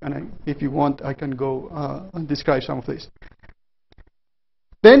electromagnetic. And if you want, I can go and describe some of these.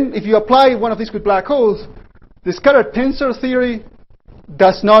 Then, if you apply one of these with black holes, the scalar tensor theory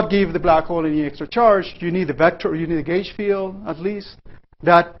does not give the black hole any extra charge. You need a vector, you need a gauge field at least.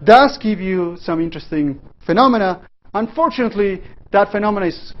 That does give you some interesting phenomena. Unfortunately, that phenomena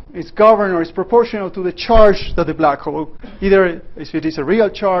is governed or is proportional to the charge that the black hole, either if it is a real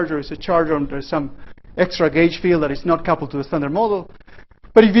charge or it's a charge under some extra gauge field that is not coupled to the standard model.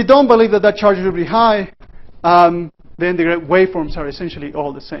 But if you don't believe that that charge will be high, then the waveforms are essentially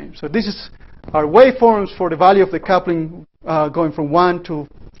all the same. So this is our waveforms for the value of the coupling going from 1 to,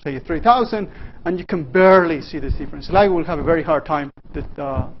 say, 3,000, and you can barely see this difference. LIGO will have a very hard time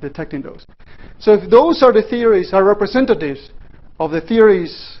detecting those. So if those are the theories, are representatives of the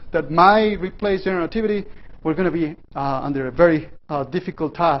theories that might replace general relativity, we're going to be under a very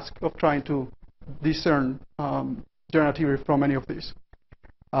difficult task of trying to discern general relativity from any of these.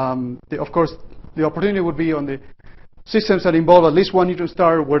 Of course, the opportunity would be on the systems that involve at least one neutron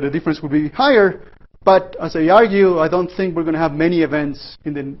star where the difference would be higher. But as I argue, I don't think we're going to have many events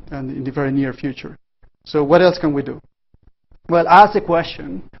in the very near future. So what else can we do? Well, ask the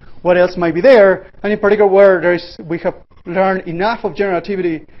question, what else might be there? And in particular, where we have learned enough of general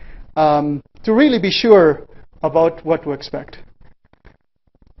relativity to really be sure about what to expect.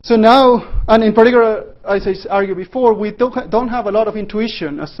 So now, and in particular, as I argued before, we don't have a lot of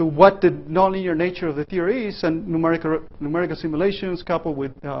intuition as to what the nonlinear nature of the theory is, and numerical simulations coupled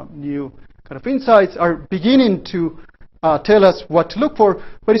with new kind of insights are beginning to tell us what to look for.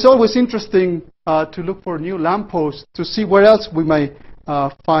 But it's always interesting to look for new lampposts to see where else we might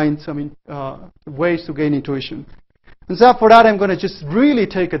find some ways to gain intuition. And so for that, I'm going to just really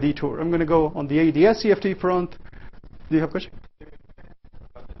take a detour. I'm going to go on the ADS CFT front. Do you have a question?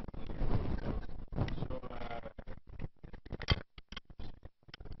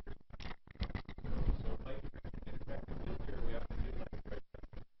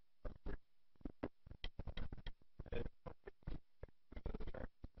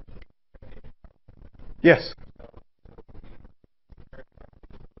 Yes.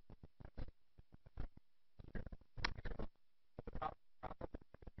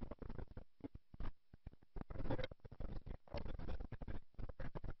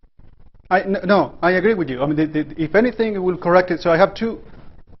 No, I agree with you. I mean, if anything, it will correct it. So I have two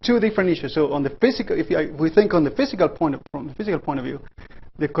different issues. So on the physical, if we think on the physical point from the physical point of view,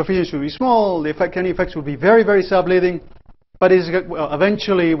 the coefficient should be small. Any effects will be very, very subleading. But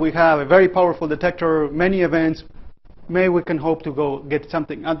eventually, we have a very powerful detector, many events. Maybe we can hope to go get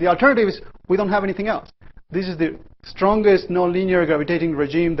something. And the alternative is we don't have anything else. This is the strongest nonlinear gravitating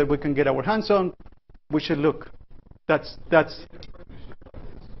regime that we can get our hands on. We should look. That's.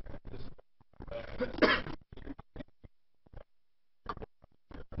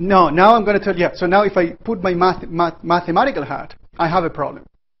 No, now I'm going to tell you. Yeah, so now if I put my mathematical hat, I have a problem.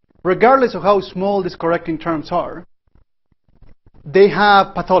 Regardless of how small these correcting terms are, they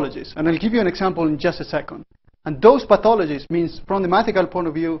have pathologies. And I'll give you an example in just a second. And those pathologies means, from the mathematical point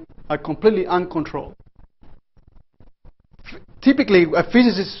of view, are completely uncontrolled. Typically, a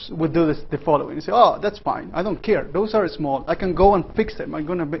physicist would do the following. They say, oh, that's fine. I don't care. Those are small. I can go and fix them. I'm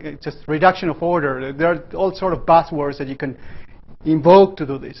going to make just reduction of order. There are all sort of buzzwords that you can invoke to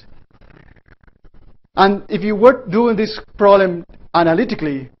do this. And if you were doing this problem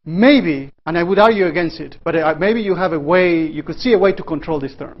analytically, maybe, and I would argue against it, but maybe you have a way, you could see a way to control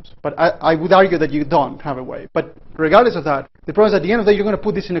these terms. But I would argue that you don't have a way. But regardless of that, the problem is at the end of the day, you're going to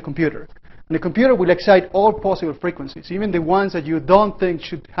put this in a computer. And the computer will excite all possible frequencies, even the ones that you don't think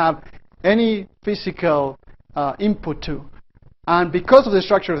should have any physical input to. And because of the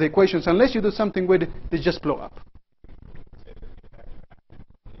structure of the equations, unless you do something with it, they just blow up.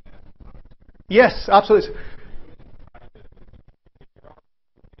 Yes, absolutely.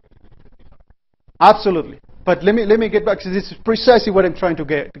 Absolutely. But let me get back to this. Is precisely what I'm trying to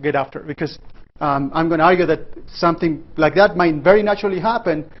get after, because I'm going to argue that something like that might very naturally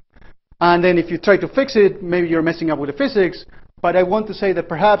happen. And then if you try to fix it, maybe you're messing up with the physics. But I want to say that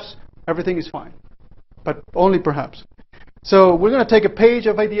perhaps everything is fine, but only perhaps. So we're going to take a page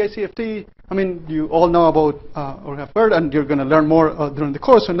of ADS-CFT. I mean, you all know about or have heard, and you're going to learn more during the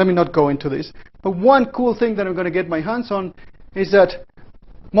course. So let me not go into this. But one cool thing that I'm going to get my hands on is that,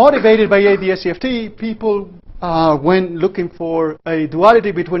 motivated by ADS-CFT, people went looking for a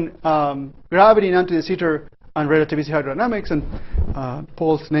duality between gravity and anti-de Sitter and relativistic hydrodynamics. And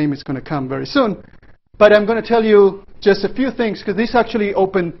Paul's name is going to come very soon. But I'm going to tell you just a few things, because this actually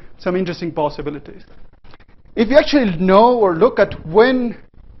opened some interesting possibilities. If you actually know or look at when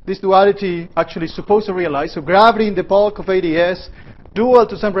this duality actually is supposed to realize, so gravity in the bulk of ADS, dual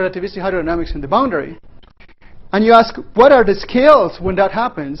to some relativistic hydrodynamics in the boundary, and you ask, what are the scales when that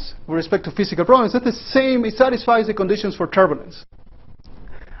happens with respect to physical problems? That's the same, it satisfies the conditions for turbulence.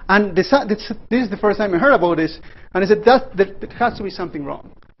 And this is the first time I heard about this, and I said, there has to be something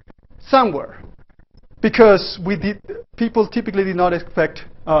wrong somewhere. Because people typically did not expect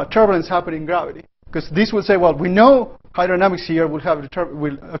turbulence happening in gravity. Because this will say, well, we know hydrodynamics here will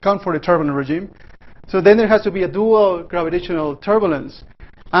account for the turbulent regime. So then there has to be a dual gravitational turbulence.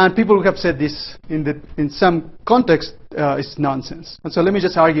 And people who have said this in some context is nonsense. And so let me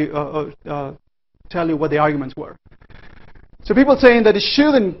just tell you what the arguments were. So people saying that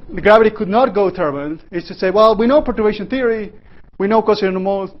the gravity could not go turbulent is to say, well, we know perturbation theory, we know cosine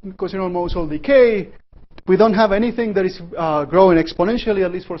Mosul decay, we don't have anything that is growing exponentially,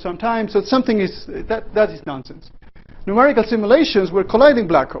 at least for some time. So something that is nonsense. Numerical simulations were colliding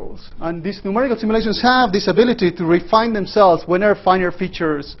black holes. And these numerical simulations have this ability to refine themselves whenever finer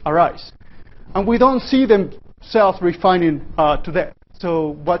features arise. And we don't see themselves refining to that.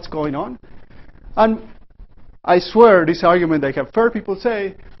 So what's going on? And I swear this argument I have heard people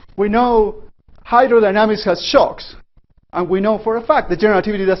say, we know hydrodynamics has shocks. And we know for a fact that general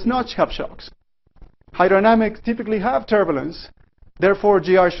relativity does not have shocks. Hydrodynamics typically have turbulence. Therefore,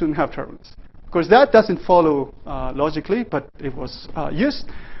 GR shouldn't have turbulence. Of course, that doesn't follow logically, but it was used.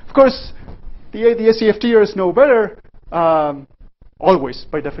 Of course, the ADS-CFTers know better, always,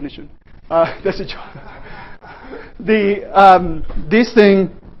 by definition. That's a joke. This thing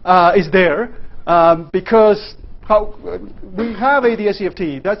is there because we have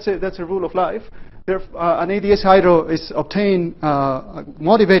ADS-CFT. That's a rule of life. An ADS hydro is obtained,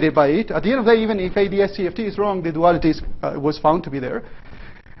 motivated by it. At the end of the day, even if ADS-CFT is wrong, the duality was found to be there.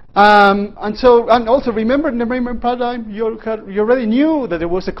 And also remember in the Riemann paradigm, you already knew that there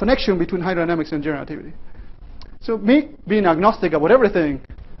was a connection between hydrodynamics and general relativity. So me being agnostic about everything,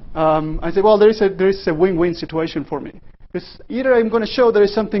 I said, well, there is a win-win situation for me. Because either I'm going to show there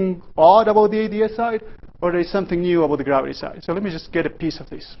is something odd about the ADS side, or there is something new about the gravity side. So let me just get a piece of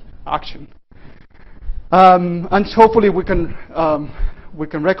this action. And hopefully we can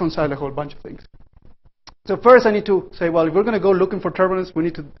reconcile a whole bunch of things. So first I need to say, well, if we're going to go looking for turbulence, we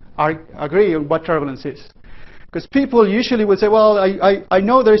need to agree on what turbulence is. Because people usually would say, well, I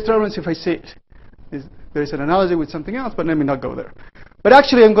know there is turbulence if I see it. There is an analogy with something else, but let me not go there. But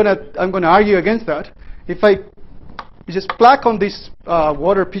actually, I'm gonna argue against that. If I just plaque on this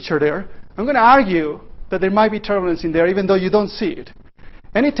water pitcher there, I'm gonna argue that there might be turbulence in there, even though you don't see it.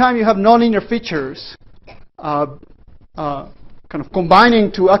 Anytime you have nonlinear features, kind of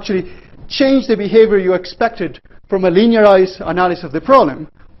combining to actually change the behavior you expected from a linearized analysis of the problem,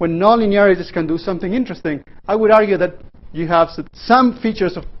 when nonlinearities can do something interesting, I would argue that you have some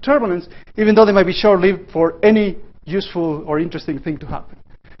features of turbulence, even though they might be short-lived for any useful or interesting thing to happen.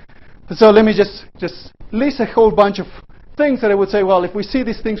 So let me just list a whole bunch of things that I would say, well, if we see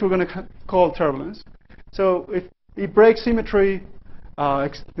these things, we're going to call turbulence. So if it breaks symmetry,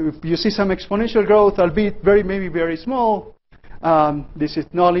 if you see some exponential growth, albeit maybe very small, this is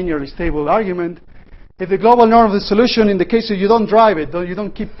non-linearly stable argument. If the global norm of the solution, in the case that you don't drive it, you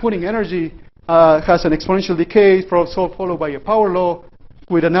don't keep putting energy, has an exponential decay followed by a power law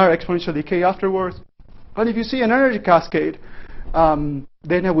with another exponential decay afterwards. And if you see an energy cascade,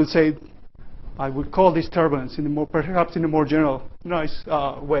 then I would say I would call this turbulence perhaps in a more general, nice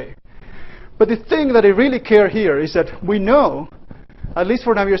way. But the thing that I really care here is that we know, at least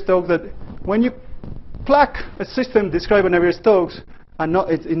for Navier-Stokes, that when you plaque a system described by Navier-Stokes and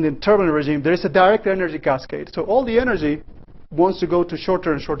not in the turbulent regime, there is a direct energy cascade. So all the energy wants to go to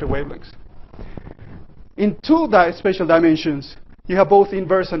shorter and shorter wavelengths. In two spatial dimensions, you have both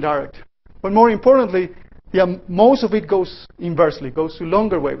inverse and direct. But more importantly, most of it goes inversely, goes to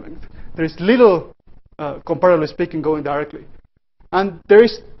longer wavelength. There is little, comparatively speaking, going directly. And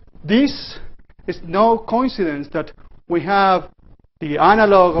this is no coincidence that we have the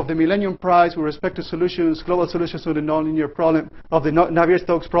analog of the Millennium Prize with respect to solutions, global solutions to the nonlinear problem of the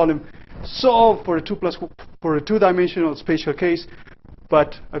Navier-Stokes problem, solved for a two-dimensional spatial case,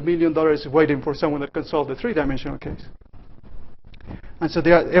 but $1 million is waiting for someone that can solve the three-dimensional case. And so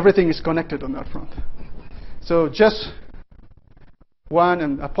everything is connected on that front. So just one,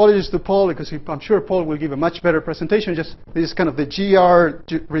 and apologies to Paul, because I'm sure Paul will give a much better presentation. Just this is kind of the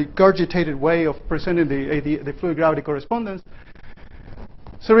regurgitated way of presenting the fluid gravity correspondence.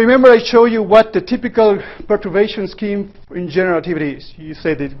 So remember, I showed you what the typical perturbation scheme in general relativity is. You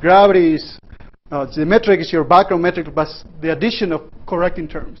say that gravity is, the metric is your background metric plus the addition of correcting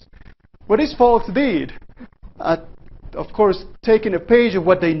terms. What these folks did, of course, taking a page of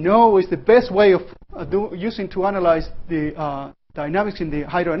what they know is the best way of using to analyze the dynamics in the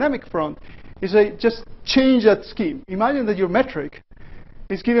hydrodynamic front, is they just change that scheme. Imagine that your metric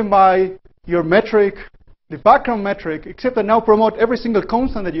is given by your metric, the background metric, except that now promote every single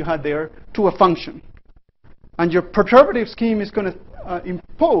constant that you had there to a function. And your perturbative scheme is going to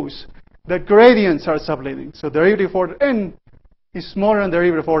impose that gradients are subleading. So derivative order n is smaller than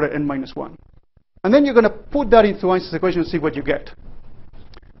derivative order n minus 1. And then you're going to put that into Einstein's equation and see what you get.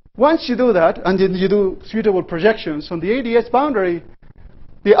 Once you do that, and then you do suitable projections on the ADS boundary,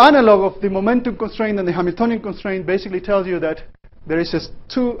 the analog of the momentum constraint and the Hamiltonian constraint basically tells you that there is a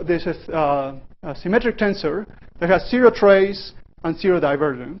symmetric tensor that has 0 trace and 0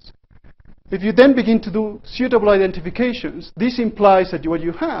 divergence. If you then begin to do suitable identifications, this implies that what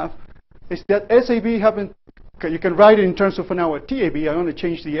you have is that SAB happens. You can write it in terms of now a TAB. I only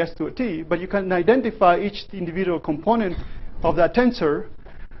changed the S to a T, but you can identify each individual component of that tensor,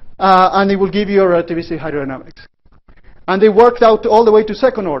 and it will give you a relativistic hydrodynamics. And they worked out all the way to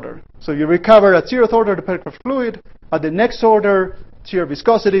second order. So you recover at 0th order the Perkov fluid, at the next order shear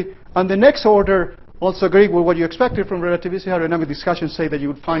viscosity, and the next order also agree with what you expected from relativistic hydrodynamic discussions say that you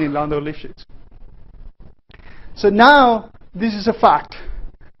would find in Landau-Lifshitz. So now this is a fact.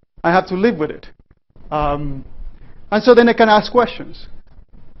 I have to live with it. And so then I can ask questions.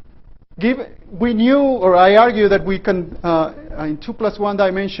 We knew, or I argue that we can, in 2 + 1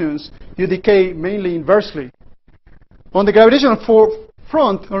 dimensions, you decay mainly inversely. On the gravitational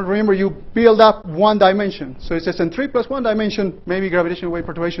front, remember, you build up one dimension. So it says in 3 + 1 dimension, maybe gravitational wave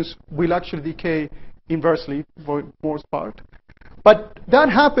perturbations will actually decay inversely for the most part. But that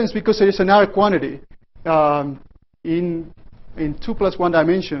happens because there is another quantity in 2 + 1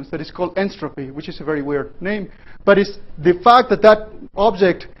 dimensions that is called entropy, which is a very weird name. But it's the fact that that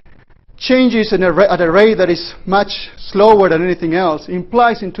object changes at a rate that is much slower than anything else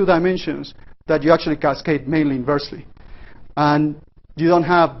implies in 2 dimensions that you actually cascade mainly inversely. And you don't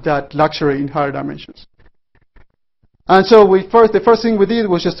have that luxury in higher dimensions. And so the first thing we did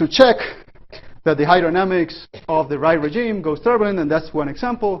was just to check that the hydrodynamics of the right regime goes turbulent, and that's one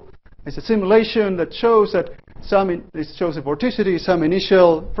example. It's a simulation that shows that it shows a vorticity, some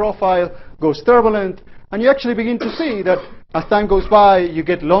initial profile goes turbulent, And you actually begin to see that as time goes by, you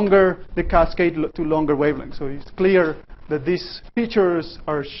get longer, the cascade to longer wavelengths. So it's clear that these features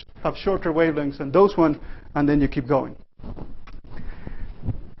have shorter wavelengths than those one, and then you keep going.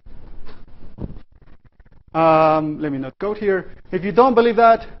 Let me not go here. If you don't believe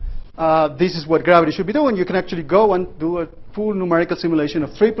that, this is what gravity should be doing. You can actually go and do a full numerical simulation of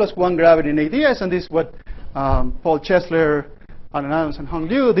 3+1 gravity in ADS, and this is what Paul Chesler, Alan Adams, and Hong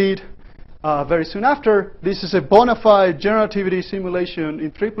Liu did very soon after. This is a bona fide generativity simulation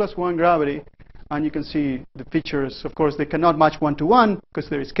in 3+1 gravity, and you can see the features. Of course, they cannot match one-to-one because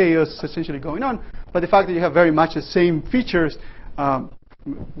there is chaos essentially going on, but the fact that you have very much the same features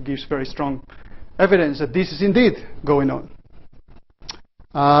gives very strong evidence that this is indeed going on.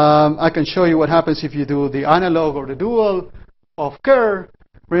 I can show you what happens if you do the analog or the dual of Kerr.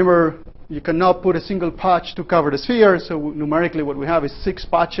 Remember, you cannot put a single patch to cover the sphere, so numerically what we have is 6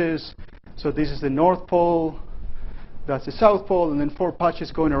 patches. So this is the North Pole, that's the South Pole, and then 4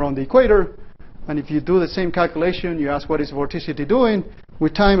 patches going around the equator. And if you do the same calculation, you ask what is vorticity doing.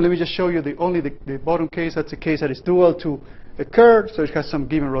 With time, let me just show you only the bottom case. That's the case that is dual to a Kerr, so it has some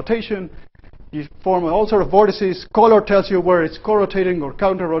given rotation. You form all sort of vortices. Color tells you where it's co-rotating or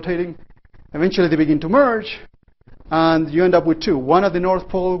counter-rotating. Eventually, they begin to merge, and you end up with 2. One at the North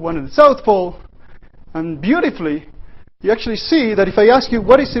Pole, one at the South Pole. And beautifully, you actually see that if I ask you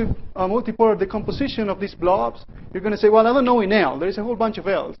what is a multipolar decomposition of these blobs, you're going to say, well, I don't know in L. There is a whole bunch of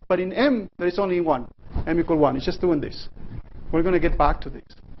L's. But in M, there is only one. M equal 1. It's just doing this. We're going to get back to this.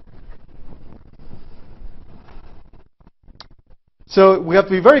 So we have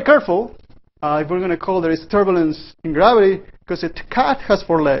to be very careful if we're going to call there is turbulence in gravity, because a cat has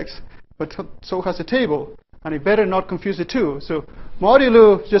 4 legs, but so has a table. And I better not confuse the two. So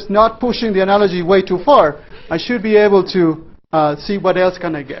modulo, just not pushing the analogy way too far, I should be able to see what else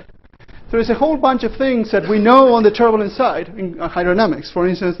can I get. There is a whole bunch of things that we know on the turbulence side in hydrodynamics. For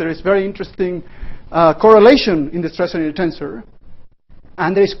instance, there is very interesting correlation in the stress energy tensor.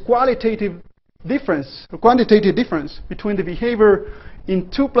 And there is quantitative difference between the behavior in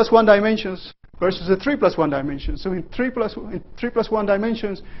 2+1 dimensions versus the 3+1 dimensions. So in 3+1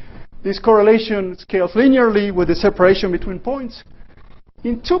 dimensions, this correlation scales linearly with the separation between points.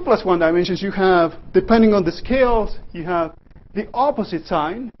 In 2+1 dimensions, you have, depending on the scales, you have the opposite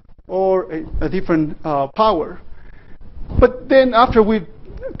sign or a different power. But then after we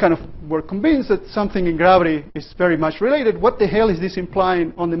kind of were convinced that something in gravity is very much related, what the hell is this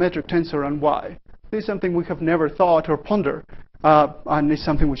implying on the metric tensor and why? This is something we have never thought or pondered, and it's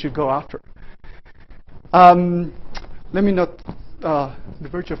something we should go after. Let me not, the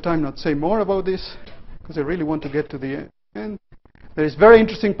virtue of time, not say more about this, because I really want to get to the end. There is very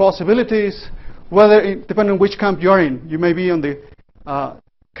interesting possibilities, depending on which camp you're in. You may be on the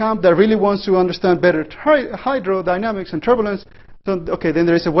camp that really wants to understand better hydrodynamics and turbulence. So, okay, then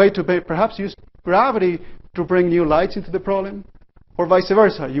there is a way to perhaps use gravity to bring new lights into the problem, or vice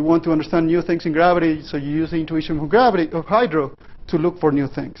versa. You want to understand new things in gravity, so you use the intuition from gravity of hydro to look for new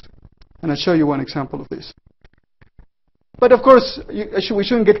things. And I'll show you one example of this. But of course, we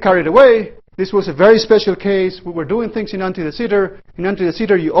shouldn't get carried away. This was a very special case. We were doing things in anti-de Sitter. In anti-de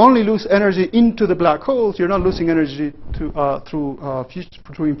Sitter, you only lose energy into the black holes. You're not losing energy through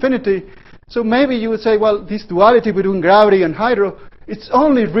infinity. So maybe you would say, well, this duality between gravity and hydro, it's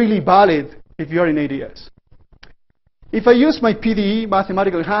only really valid if you're in ADS. If I use my PDE,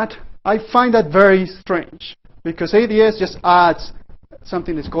 mathematical hat, I find that very strange, because ADS just adds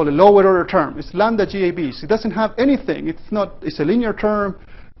something that's called a lower order term. It's lambda GABs. It doesn't have anything. It's a linear term.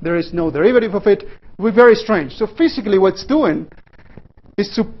 There is no derivative of it. We're very strange. So physically what it's doing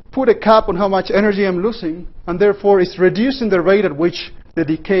is to put a cap on how much energy I'm losing, and therefore it's reducing the rate at which the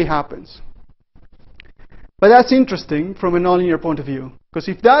decay happens. But that's interesting from a nonlinear point of view, because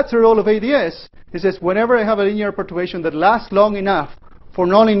if that's the role of ADS, it says whenever I have a linear perturbation that lasts long enough for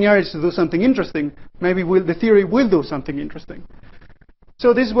nonlinearity to do something interesting, maybe the theory will do something interesting.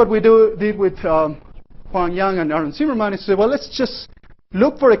 So this is what we did with Huang Yang and Aaron Zimmerman. Is say, well, let's just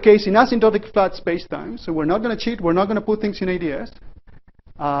look for a case in asymptotic flat spacetime. So we're not going to cheat. We're not going to put things in ADS.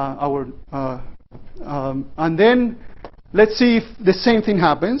 And then let's see if the same thing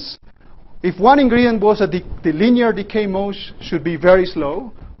happens. If one ingredient was that the linear decay mode should be very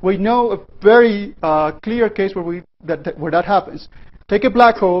slow, we know a very clear case where that happens. Take a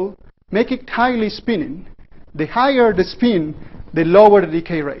black hole, make it highly spinning. The higher the spin, the lower the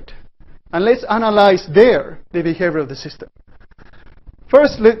decay rate. And let's analyze there the behavior of the system.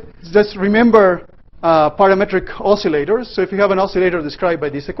 First, let's just remember parametric oscillators. So if you have an oscillator described by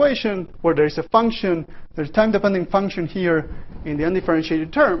this equation, where there is a function, there's a time-dependent function here in the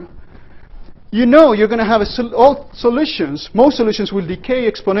undifferentiated term, you know you're going to have all solutions, most solutions will decay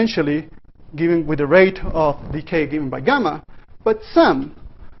exponentially given with the rate of decay given by gamma, but some,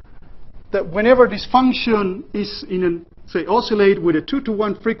 that whenever this function is in an, say, oscillate with a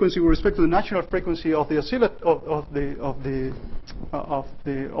 2-to-1 frequency with respect to the natural frequency of the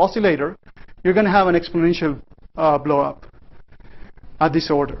oscillator, you're going to have an exponential blow up at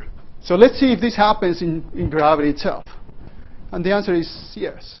this order. So let's see if this happens in gravity itself. And the answer is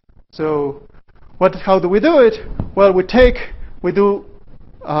yes. So how do we do it? Well, we do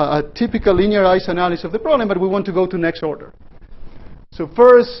a typical linearized analysis of the problem, but we want to go to next order. So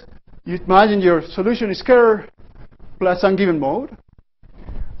first, you imagine your solution is Kerr plus some given mode.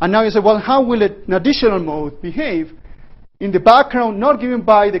 And now you say, well, how will an additional mode behave in the background, not given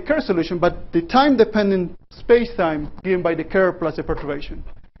by the Kerr solution, but the time-dependent space-time given by the Kerr plus the perturbation.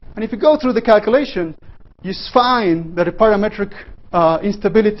 And if you go through the calculation, you find that a parametric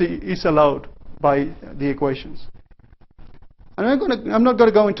instability is allowed by the equations. And I'm not going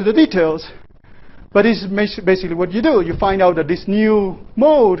to go into the details, but this is basically what you do. You find out that this new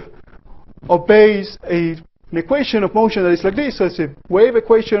mode obeys an equation of motion that is like this. So it's a wave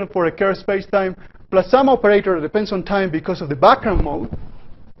equation for a Kerr space-time plus some operator that depends on time because of the background mode.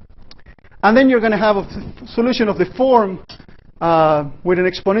 And then you're going to have a solution of the form with an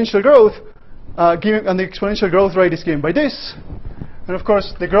exponential growth, and the exponential growth rate is given by this. And of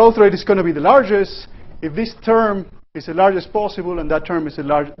course, the growth rate is going to be the largest. If this term is the largest possible and that term is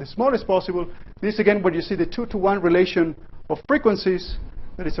the smallest possible, this again where you see the 2-to-1 relation of frequencies,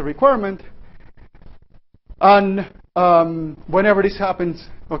 that is a requirement. And whenever this happens,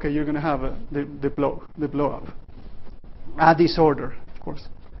 okay, you're going to have the blow up at this order, of course.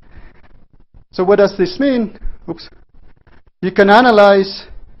 So what does this mean? Oops. You can analyze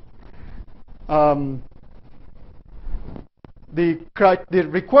the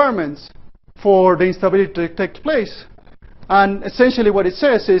requirements for the instability to take place. And essentially what it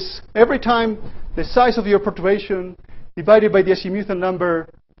says is every time the size of your perturbation divided by the azimuthal number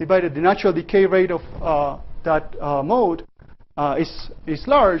divided the natural decay rate of that mode is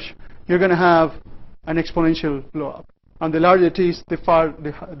large, you're going to have an exponential blow up. And the larger it is, the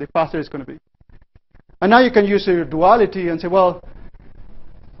faster it's going to be. And now you can use your duality and say, well,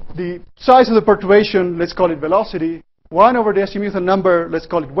 the size of the perturbation, let's call it velocity. 1 over the azimuthal number, let's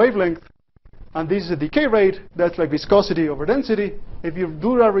call it wavelength. And this is a decay rate. That's like viscosity over density. If you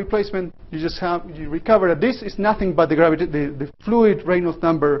do that replacement, you recover that this is nothing but the fluid Reynolds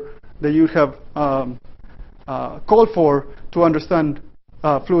number that you have called for to understand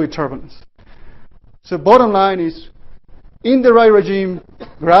fluid turbulence. So bottom line is, in the right regime,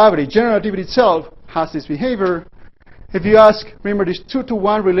 gravity, general relativity itself, has this behavior. If you ask, remember this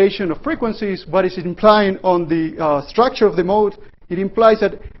 2-to-1 relation of frequencies, what is it implying on the structure of the mode? It implies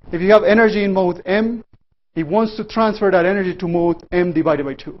that if you have energy in mode m, it wants to transfer that energy to mode m divided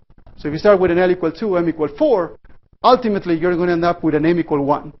by 2. So if you start with an L equal 2, m equal 4, ultimately you're going to end up with an m equal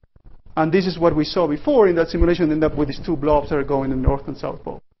 1. And this is what we saw before in that simulation, end up with these two blobs that are going in the north and south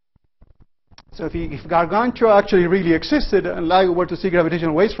pole. So if Gargantua actually really existed and LIGO were to see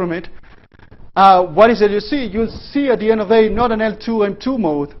gravitational waves from it, what is it you see? You'll see at the end of the day not an L2, M2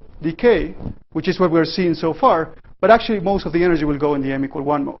 mode decay, which is what we're seeing so far, but actually most of the energy will go in the m equal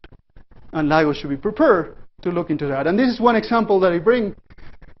 1 mode. And LIGO should be prepared to look into that. And this is one example that I bring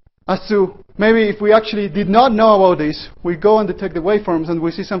as to maybe if we actually did not know about this, we go and detect the waveforms and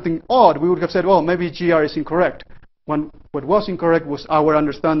we see something odd, we would have said, well, maybe GR is incorrect. When what was incorrect was our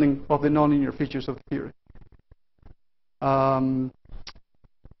understanding of the nonlinear features of the theory.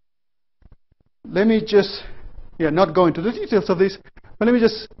 Let me just, not go into the details of this, but let me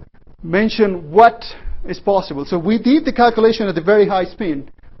just mention what is possible. So we did the calculation at a very high spin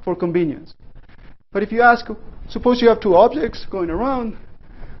for convenience. But if you ask, suppose you have two objects going around,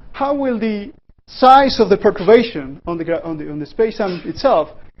 how will the size of the perturbation on the space-time itself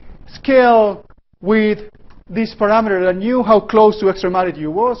scale with this parameter that knew how close to extremity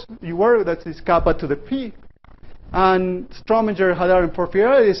you were, that's this kappa to the p. And Strominger, Hadar, and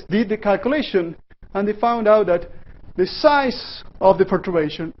Porphyriadis did the calculation, and they found out that the size of the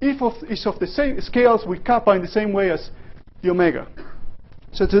perturbation is of the same scales with kappa in the same way as the omega.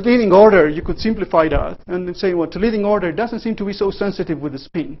 So to leading order, you could simplify that and say, well, to leading order, it doesn't seem to be so sensitive with the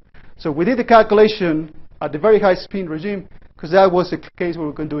spin. So we did the calculation at the very high spin regime, because that was the case where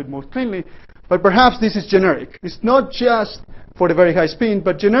we can do it most cleanly. But perhaps this is generic. It's not just for the very high spin,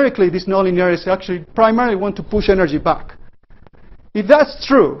 but generically, this nonlinearities actually primarily want to push energy back. If that's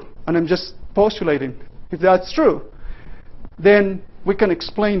true, and I'm just postulating, if that's true, then we can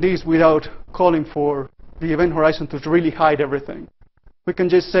explain this without calling for the event horizon to really hide everything. we can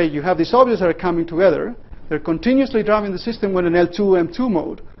just say you have these objects that are coming together. They're continuously driving the system with an L2, M2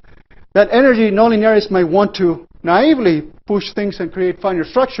 mode. That energy nonlinearities might want to naively push things and create finer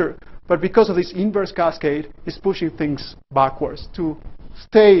structure, but because of this inverse cascade, it's pushing things backwards to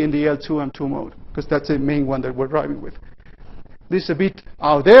stay in the L2, M2 mode, because that's the main one that we're driving with. This is a bit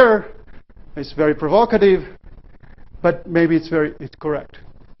out there. It's very provocative, but maybe it's correct.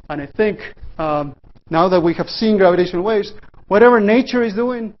 And I think now that we have seen gravitational waves, whatever nature is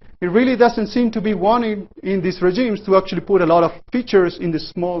doing, it really doesn't seem to be wanting in these regimes to actually put a lot of features in the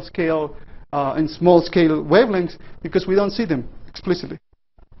small scale wavelengths, because we don't see them explicitly.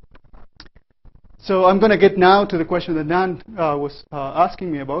 So I'm going to get now to the question that Dan was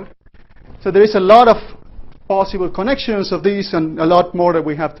asking me about. So there is a lot of possible connections of these and a lot more that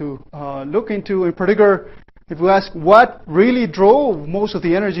we have to look into. In particular, if we ask what really drove most of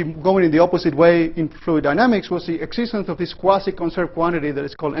the energy going in the opposite way in fluid dynamics, was the existence of this quasi-conserved quantity that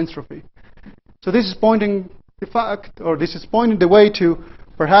is called entropy. So this is pointing the way to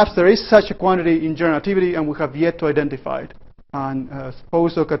perhaps there is such a quantity in general relativity and we have yet to identify it. And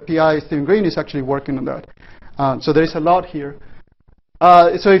postdoc at PI, Stephen Green, is actually working on that. So there is a lot here.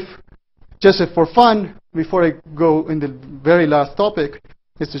 So just for fun, before I go in the very last topic,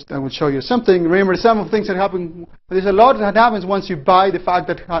 I will show you something. Remember, some of the things that happen, there's a lot that happens once you buy the fact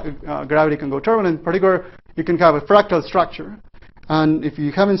that gravity can go turbulent. In particular, you can have a fractal structure. And if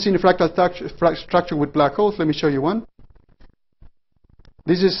you haven't seen a fractal structure with black holes, let me show you one.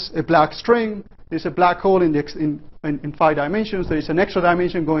 This is a black string. There's a black hole in 5 dimensions. There is an extra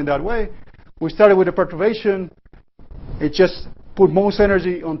dimension going that way. We started with a perturbation. It just put most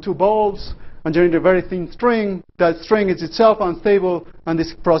energy on 2 bulbs and generated a very thin string. That string is itself unstable, and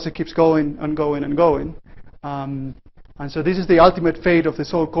this process keeps going and going and going. And so this is the ultimate fate of the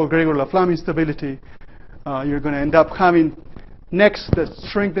so-called Gregor-Laflamme instability. You're going to end up having necks that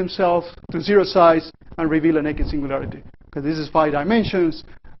shrink themselves to 0 size and reveal a naked singularity. Because this is 5 dimensions,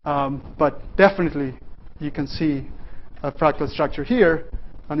 but definitely you can see a fractal structure here,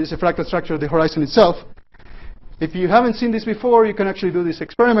 and this is a fractal structure of the horizon itself. If you haven't seen this before, you can actually do this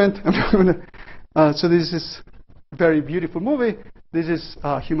experiment. So this is a very beautiful movie. This is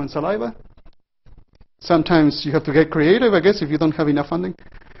human saliva. Sometimes you have to get creative, I guess, if you don't have enough funding.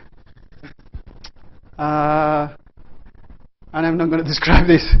 And I'm not going to describe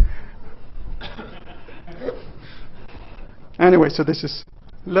this. Anyway, so this is,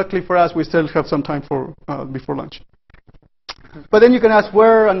 luckily for us, we still have some time for before lunch. But then you can ask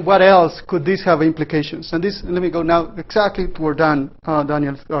where and what else could this have implications? And this, let me go now exactly to where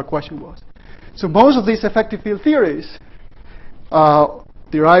Daniel's question was. So most of these effective field theories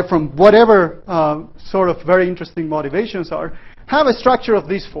derived from whatever sort of very interesting motivations are, have a structure of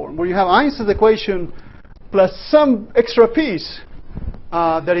this form, where you have Einstein's equation plus some extra piece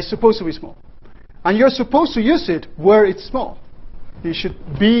that is supposed to be small. And you're supposed to use it where it's small. You should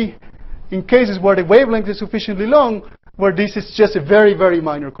be in cases where the wavelength is sufficiently long, where this is just a very, very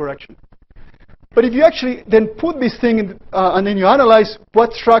minor correction. But if you actually then put this thing in, and then you analyze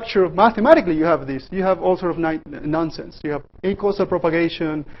what structure mathematically you have this, you have all sort of nonsense. You have acoustic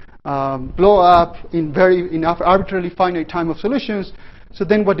propagation, blow up in arbitrarily finite time of solutions. So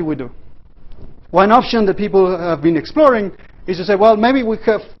then what do we do? One option that people have been exploring is to say, well, maybe we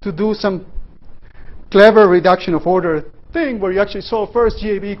have to do some clever reduction of order thing where you actually solve first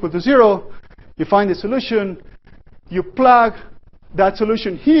GAB equal to 0, you find the solution, you plug that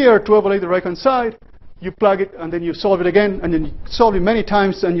solution here to evaluate the right-hand side, you plug it, and then you solve it again, and then you solve it many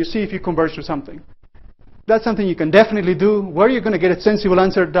times, and you see if you converge to something. That's something you can definitely do. Where you're going to get a sensible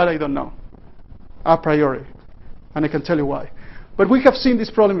answer, that I don't know, a priori. And I can tell you why. But we have seen this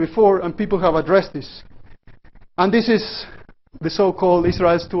problem before, and people have addressed this. And this is the so-called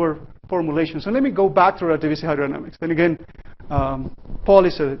Israel-Stewart formulation. So let me go back to relativistic hydrodynamics. Then again, Paul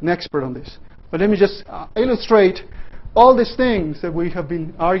is an expert on this. But let me just illustrate all these things that we have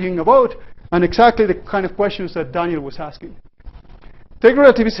been arguing about and exactly the kind of questions that Daniel was asking. Take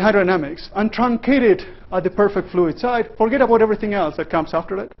relativistic hydrodynamics and truncate it at the perfect fluid side. Forget about everything else that comes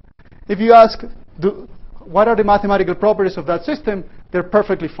after that. If you ask, what are the mathematical properties of that system, they're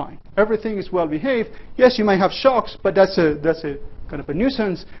perfectly fine. Everything is well behaved. Yes, you might have shocks, but that's a kind of a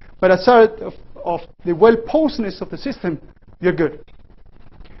nuisance. But as part of the well-posedness of the system, you're good.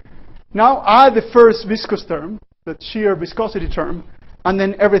 Now add the first viscous term, the shear viscosity term, and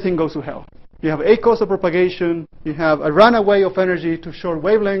then everything goes to hell. You have acoustic propagation, you have a runaway of energy to short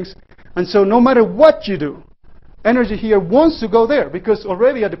wavelengths, and so no matter what you do, energy here wants to go there, because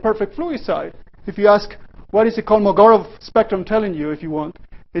already at the perfect fluid side, if you ask, what is the Kolmogorov spectrum telling you if you want,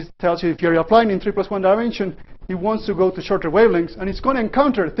 it tells you if you're applying in 3+1 dimension, it wants to go to shorter wavelengths, and it's going to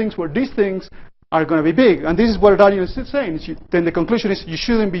encounter things where these things are going to be big. And this is what Daniel is saying. Then the conclusion is you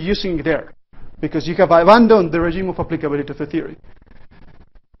shouldn't be using it there, because you have abandoned the regime of applicability of the theory.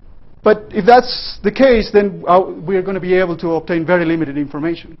 But if that's the case, then we're going to be able to obtain very limited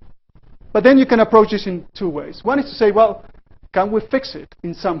information. But then you can approach this in two ways. One is to say, well, can we fix it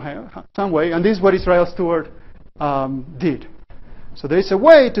in some way? And this is what Israel Stewart did. So there is a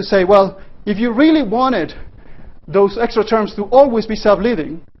way to say, well, if you really wanted those extra terms to always be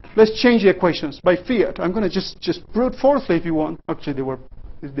subleading, let's change the equations by fiat. I'm going to just brute forcefully, if you want. Actually,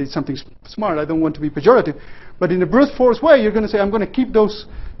 they did something smart. I don't want to be pejorative. But in a brute force way, you're going to say, I'm going to keep those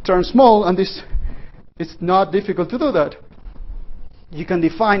terms small, and it's not difficult to do that. You can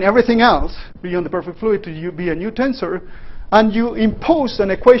define everything else beyond the perfect fluid to be a new tensor, and you impose an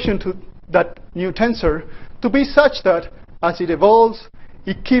equation to that new tensor to be such that as it evolves,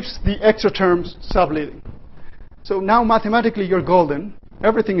 it keeps the extra terms subleading. So now mathematically you're golden.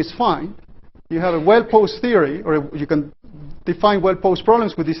 Everything is fine. You have a well-posed theory, or you can define well-posed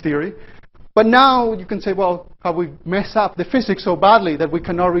problems with this theory. But now you can say, well, have we messed up the physics so badly that we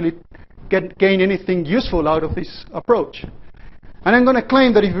cannot really gain anything useful out of this approach? And I'm going to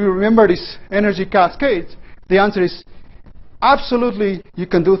claim that if you remember these energy cascades, the answer is absolutely you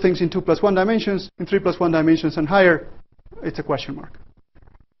can do things in 2 + 1 dimensions, in 3 + 1 dimensions and higher. It's a question mark.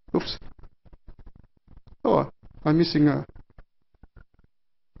 Oops. Oh, I'm missing a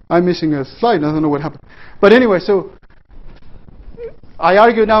slide. I don't know what happened. But anyway, so I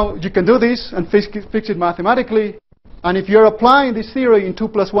argue now you can do this and fix it mathematically. And if you're applying this theory in 2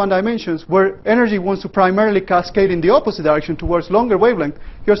 + 1 dimensions, where energy wants to primarily cascade in the opposite direction towards longer wavelength,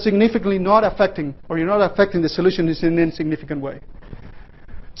 you're significantly not affecting, or you're not affecting the solution in any significant way.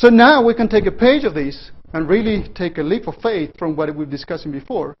 So now we can take a page of this and really take a leap of faith from what we've discussing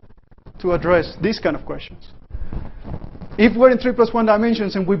before to address these kind of questions. If we're in 3 + 1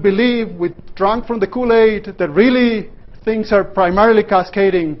 dimensions and we believe we drank from the Kool-Aid that really things are primarily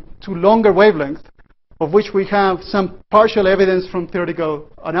cascading to longer wavelength, of which we have some partial evidence from theoretical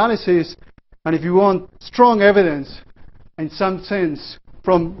analysis, and if you want strong evidence in some sense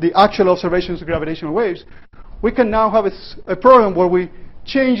from the actual observations of gravitational waves, we can now have a program where we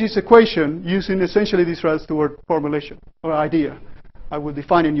change this equation using essentially this Israel-Stewart formulation or idea. I will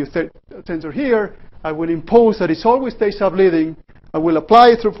define a new tensor here. I will impose that it always stays subleading. I will apply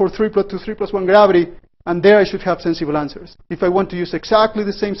it for 3 + 1 gravity, and there I should have sensible answers. If I want to use exactly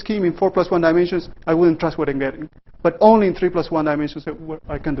the same scheme in 4 + 1 dimensions, I wouldn't trust what I'm getting. But only in 3 + 1 dimensions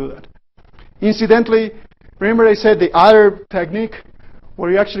I can do that. Incidentally, remember I said the other technique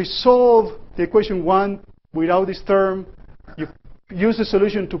where you actually solve the equation 1 without this term, you use the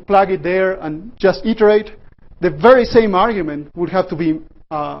solution to plug it there and just iterate. The very same argument would have to be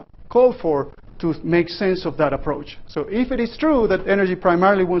called for to make sense of that approach. So if it is true that energy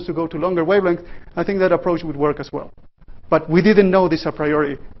primarily wants to go to longer wavelength, I think that approach would work as well. But we didn't know this a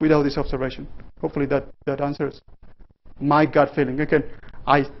priori without this observation. Hopefully that answers my gut feeling. Again,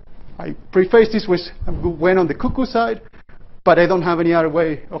 I preface this with I went on the cuckoo side, but I don't have any other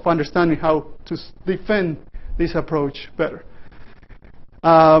way of understanding how to defend this approach better.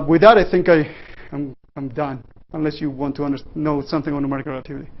 With that, I think I'm done, unless you want to know something on numerical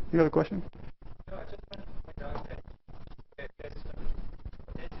relativity. You have a question? No, I just want to point out that there's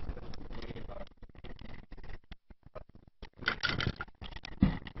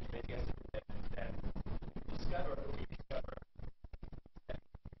that discover or rediscover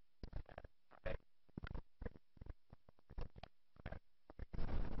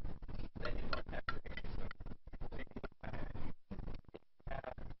then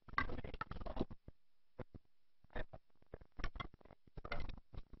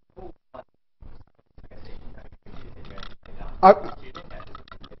you don't have to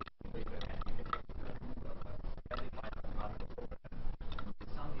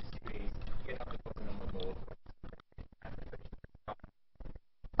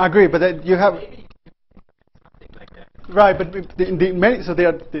I agree, but you have right. But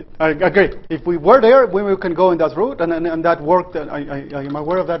I agree. If we were there, we can go in that route, and that work. That I am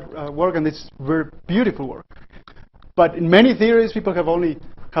aware of that work, and it's very beautiful work. But in many theories, people have only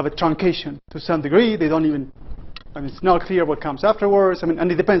have a truncation to some degree. They don't even. I mean, it's not clear what comes afterwards. I mean,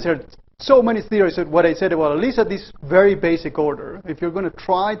 and it depends. There are so many theories. That what I said, well, at least at this very basic order, if you're going to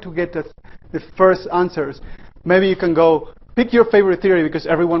try to get the first answers, maybe you can go pick your favorite theory because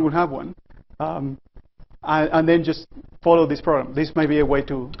everyone will have one, and then just follow this program. This may be a way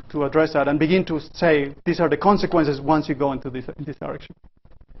to address that and begin to say these are the consequences once you go into in this direction.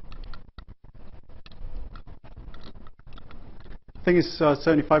 I think it's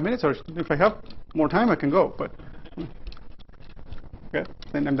 75 minutes, or if I have. more time, I can go. But okay,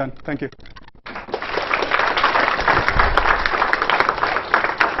 then I'm done. Thank you.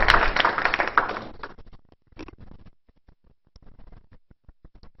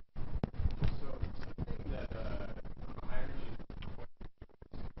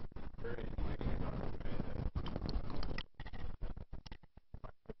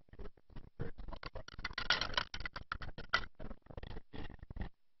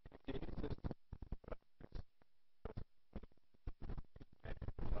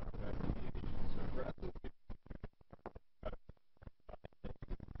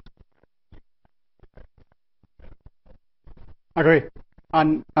 Agree.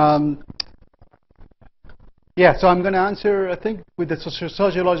 And yeah, so I'm going to answer, I think, with the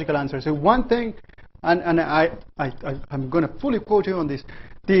sociological answer. So one thing, and I'm going to fully quote you on this.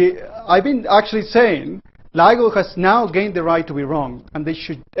 I've been actually saying LIGO has now gained the right to be wrong, and they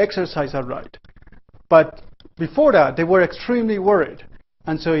should exercise that right. But before that, they were extremely worried.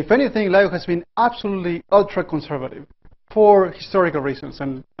 And so if anything, LIGO has been absolutely ultra-conservative for historical reasons,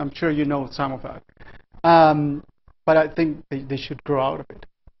 and I'm sure you know some of that. But I think they should grow out of it.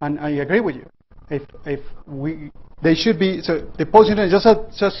 And I agree with you. They should be, so the post-Newtonian,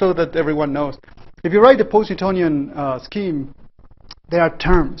 just so that everyone knows, if you write the post-Newtonian scheme, there are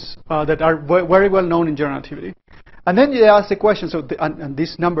terms that are very well known in general relativity. And then you ask the question, so and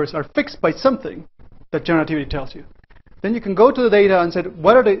these numbers are fixed by something that general relativity tells you. Then you can go to the data and say,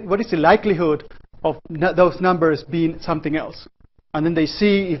 what is the likelihood of those numbers being something else? And then they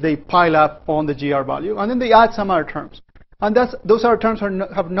see if they pile up on the GR value, and then they add some other terms. And those other terms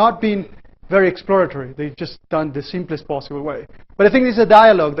have not been very exploratory. They've just done the simplest possible way. But I think this is a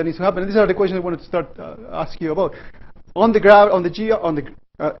dialogue that needs to happen. And these are the questions I wanted to start asking you about. On the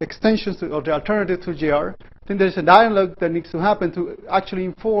extensions of the alternative to GR, I think there's a dialogue that needs to happen to actually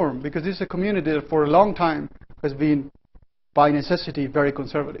inform, because this is a community that for a long time has been, by necessity, very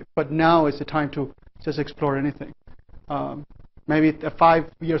conservative. But now is the time to just explore anything. Maybe 5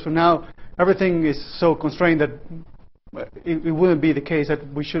 years from now, everything is so constrained that it wouldn't be the case that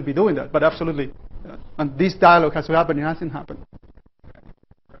we should be doing that. But absolutely, and this dialogue has to happen. It hasn't happened.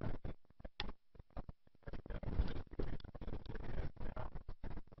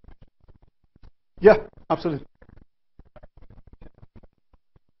 Yeah, absolutely.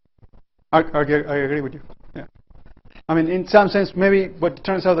 I agree with you. Yeah. I mean, in some sense, maybe what it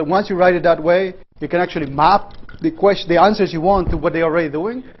turns out that once you write it that way, you can actually map the answers you want to what they're already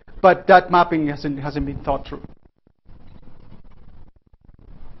doing, but that mapping hasn't been thought through.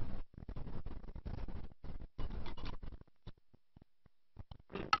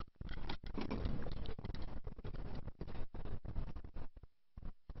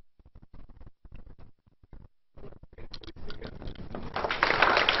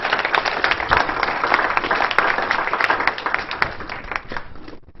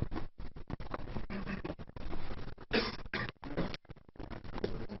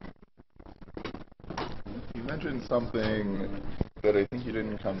 You mentioned something that I think you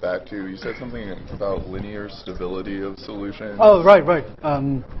didn't come back to. You said something about linear stability of solutions. Oh, right.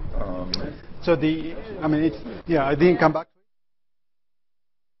 So I didn't come back to it.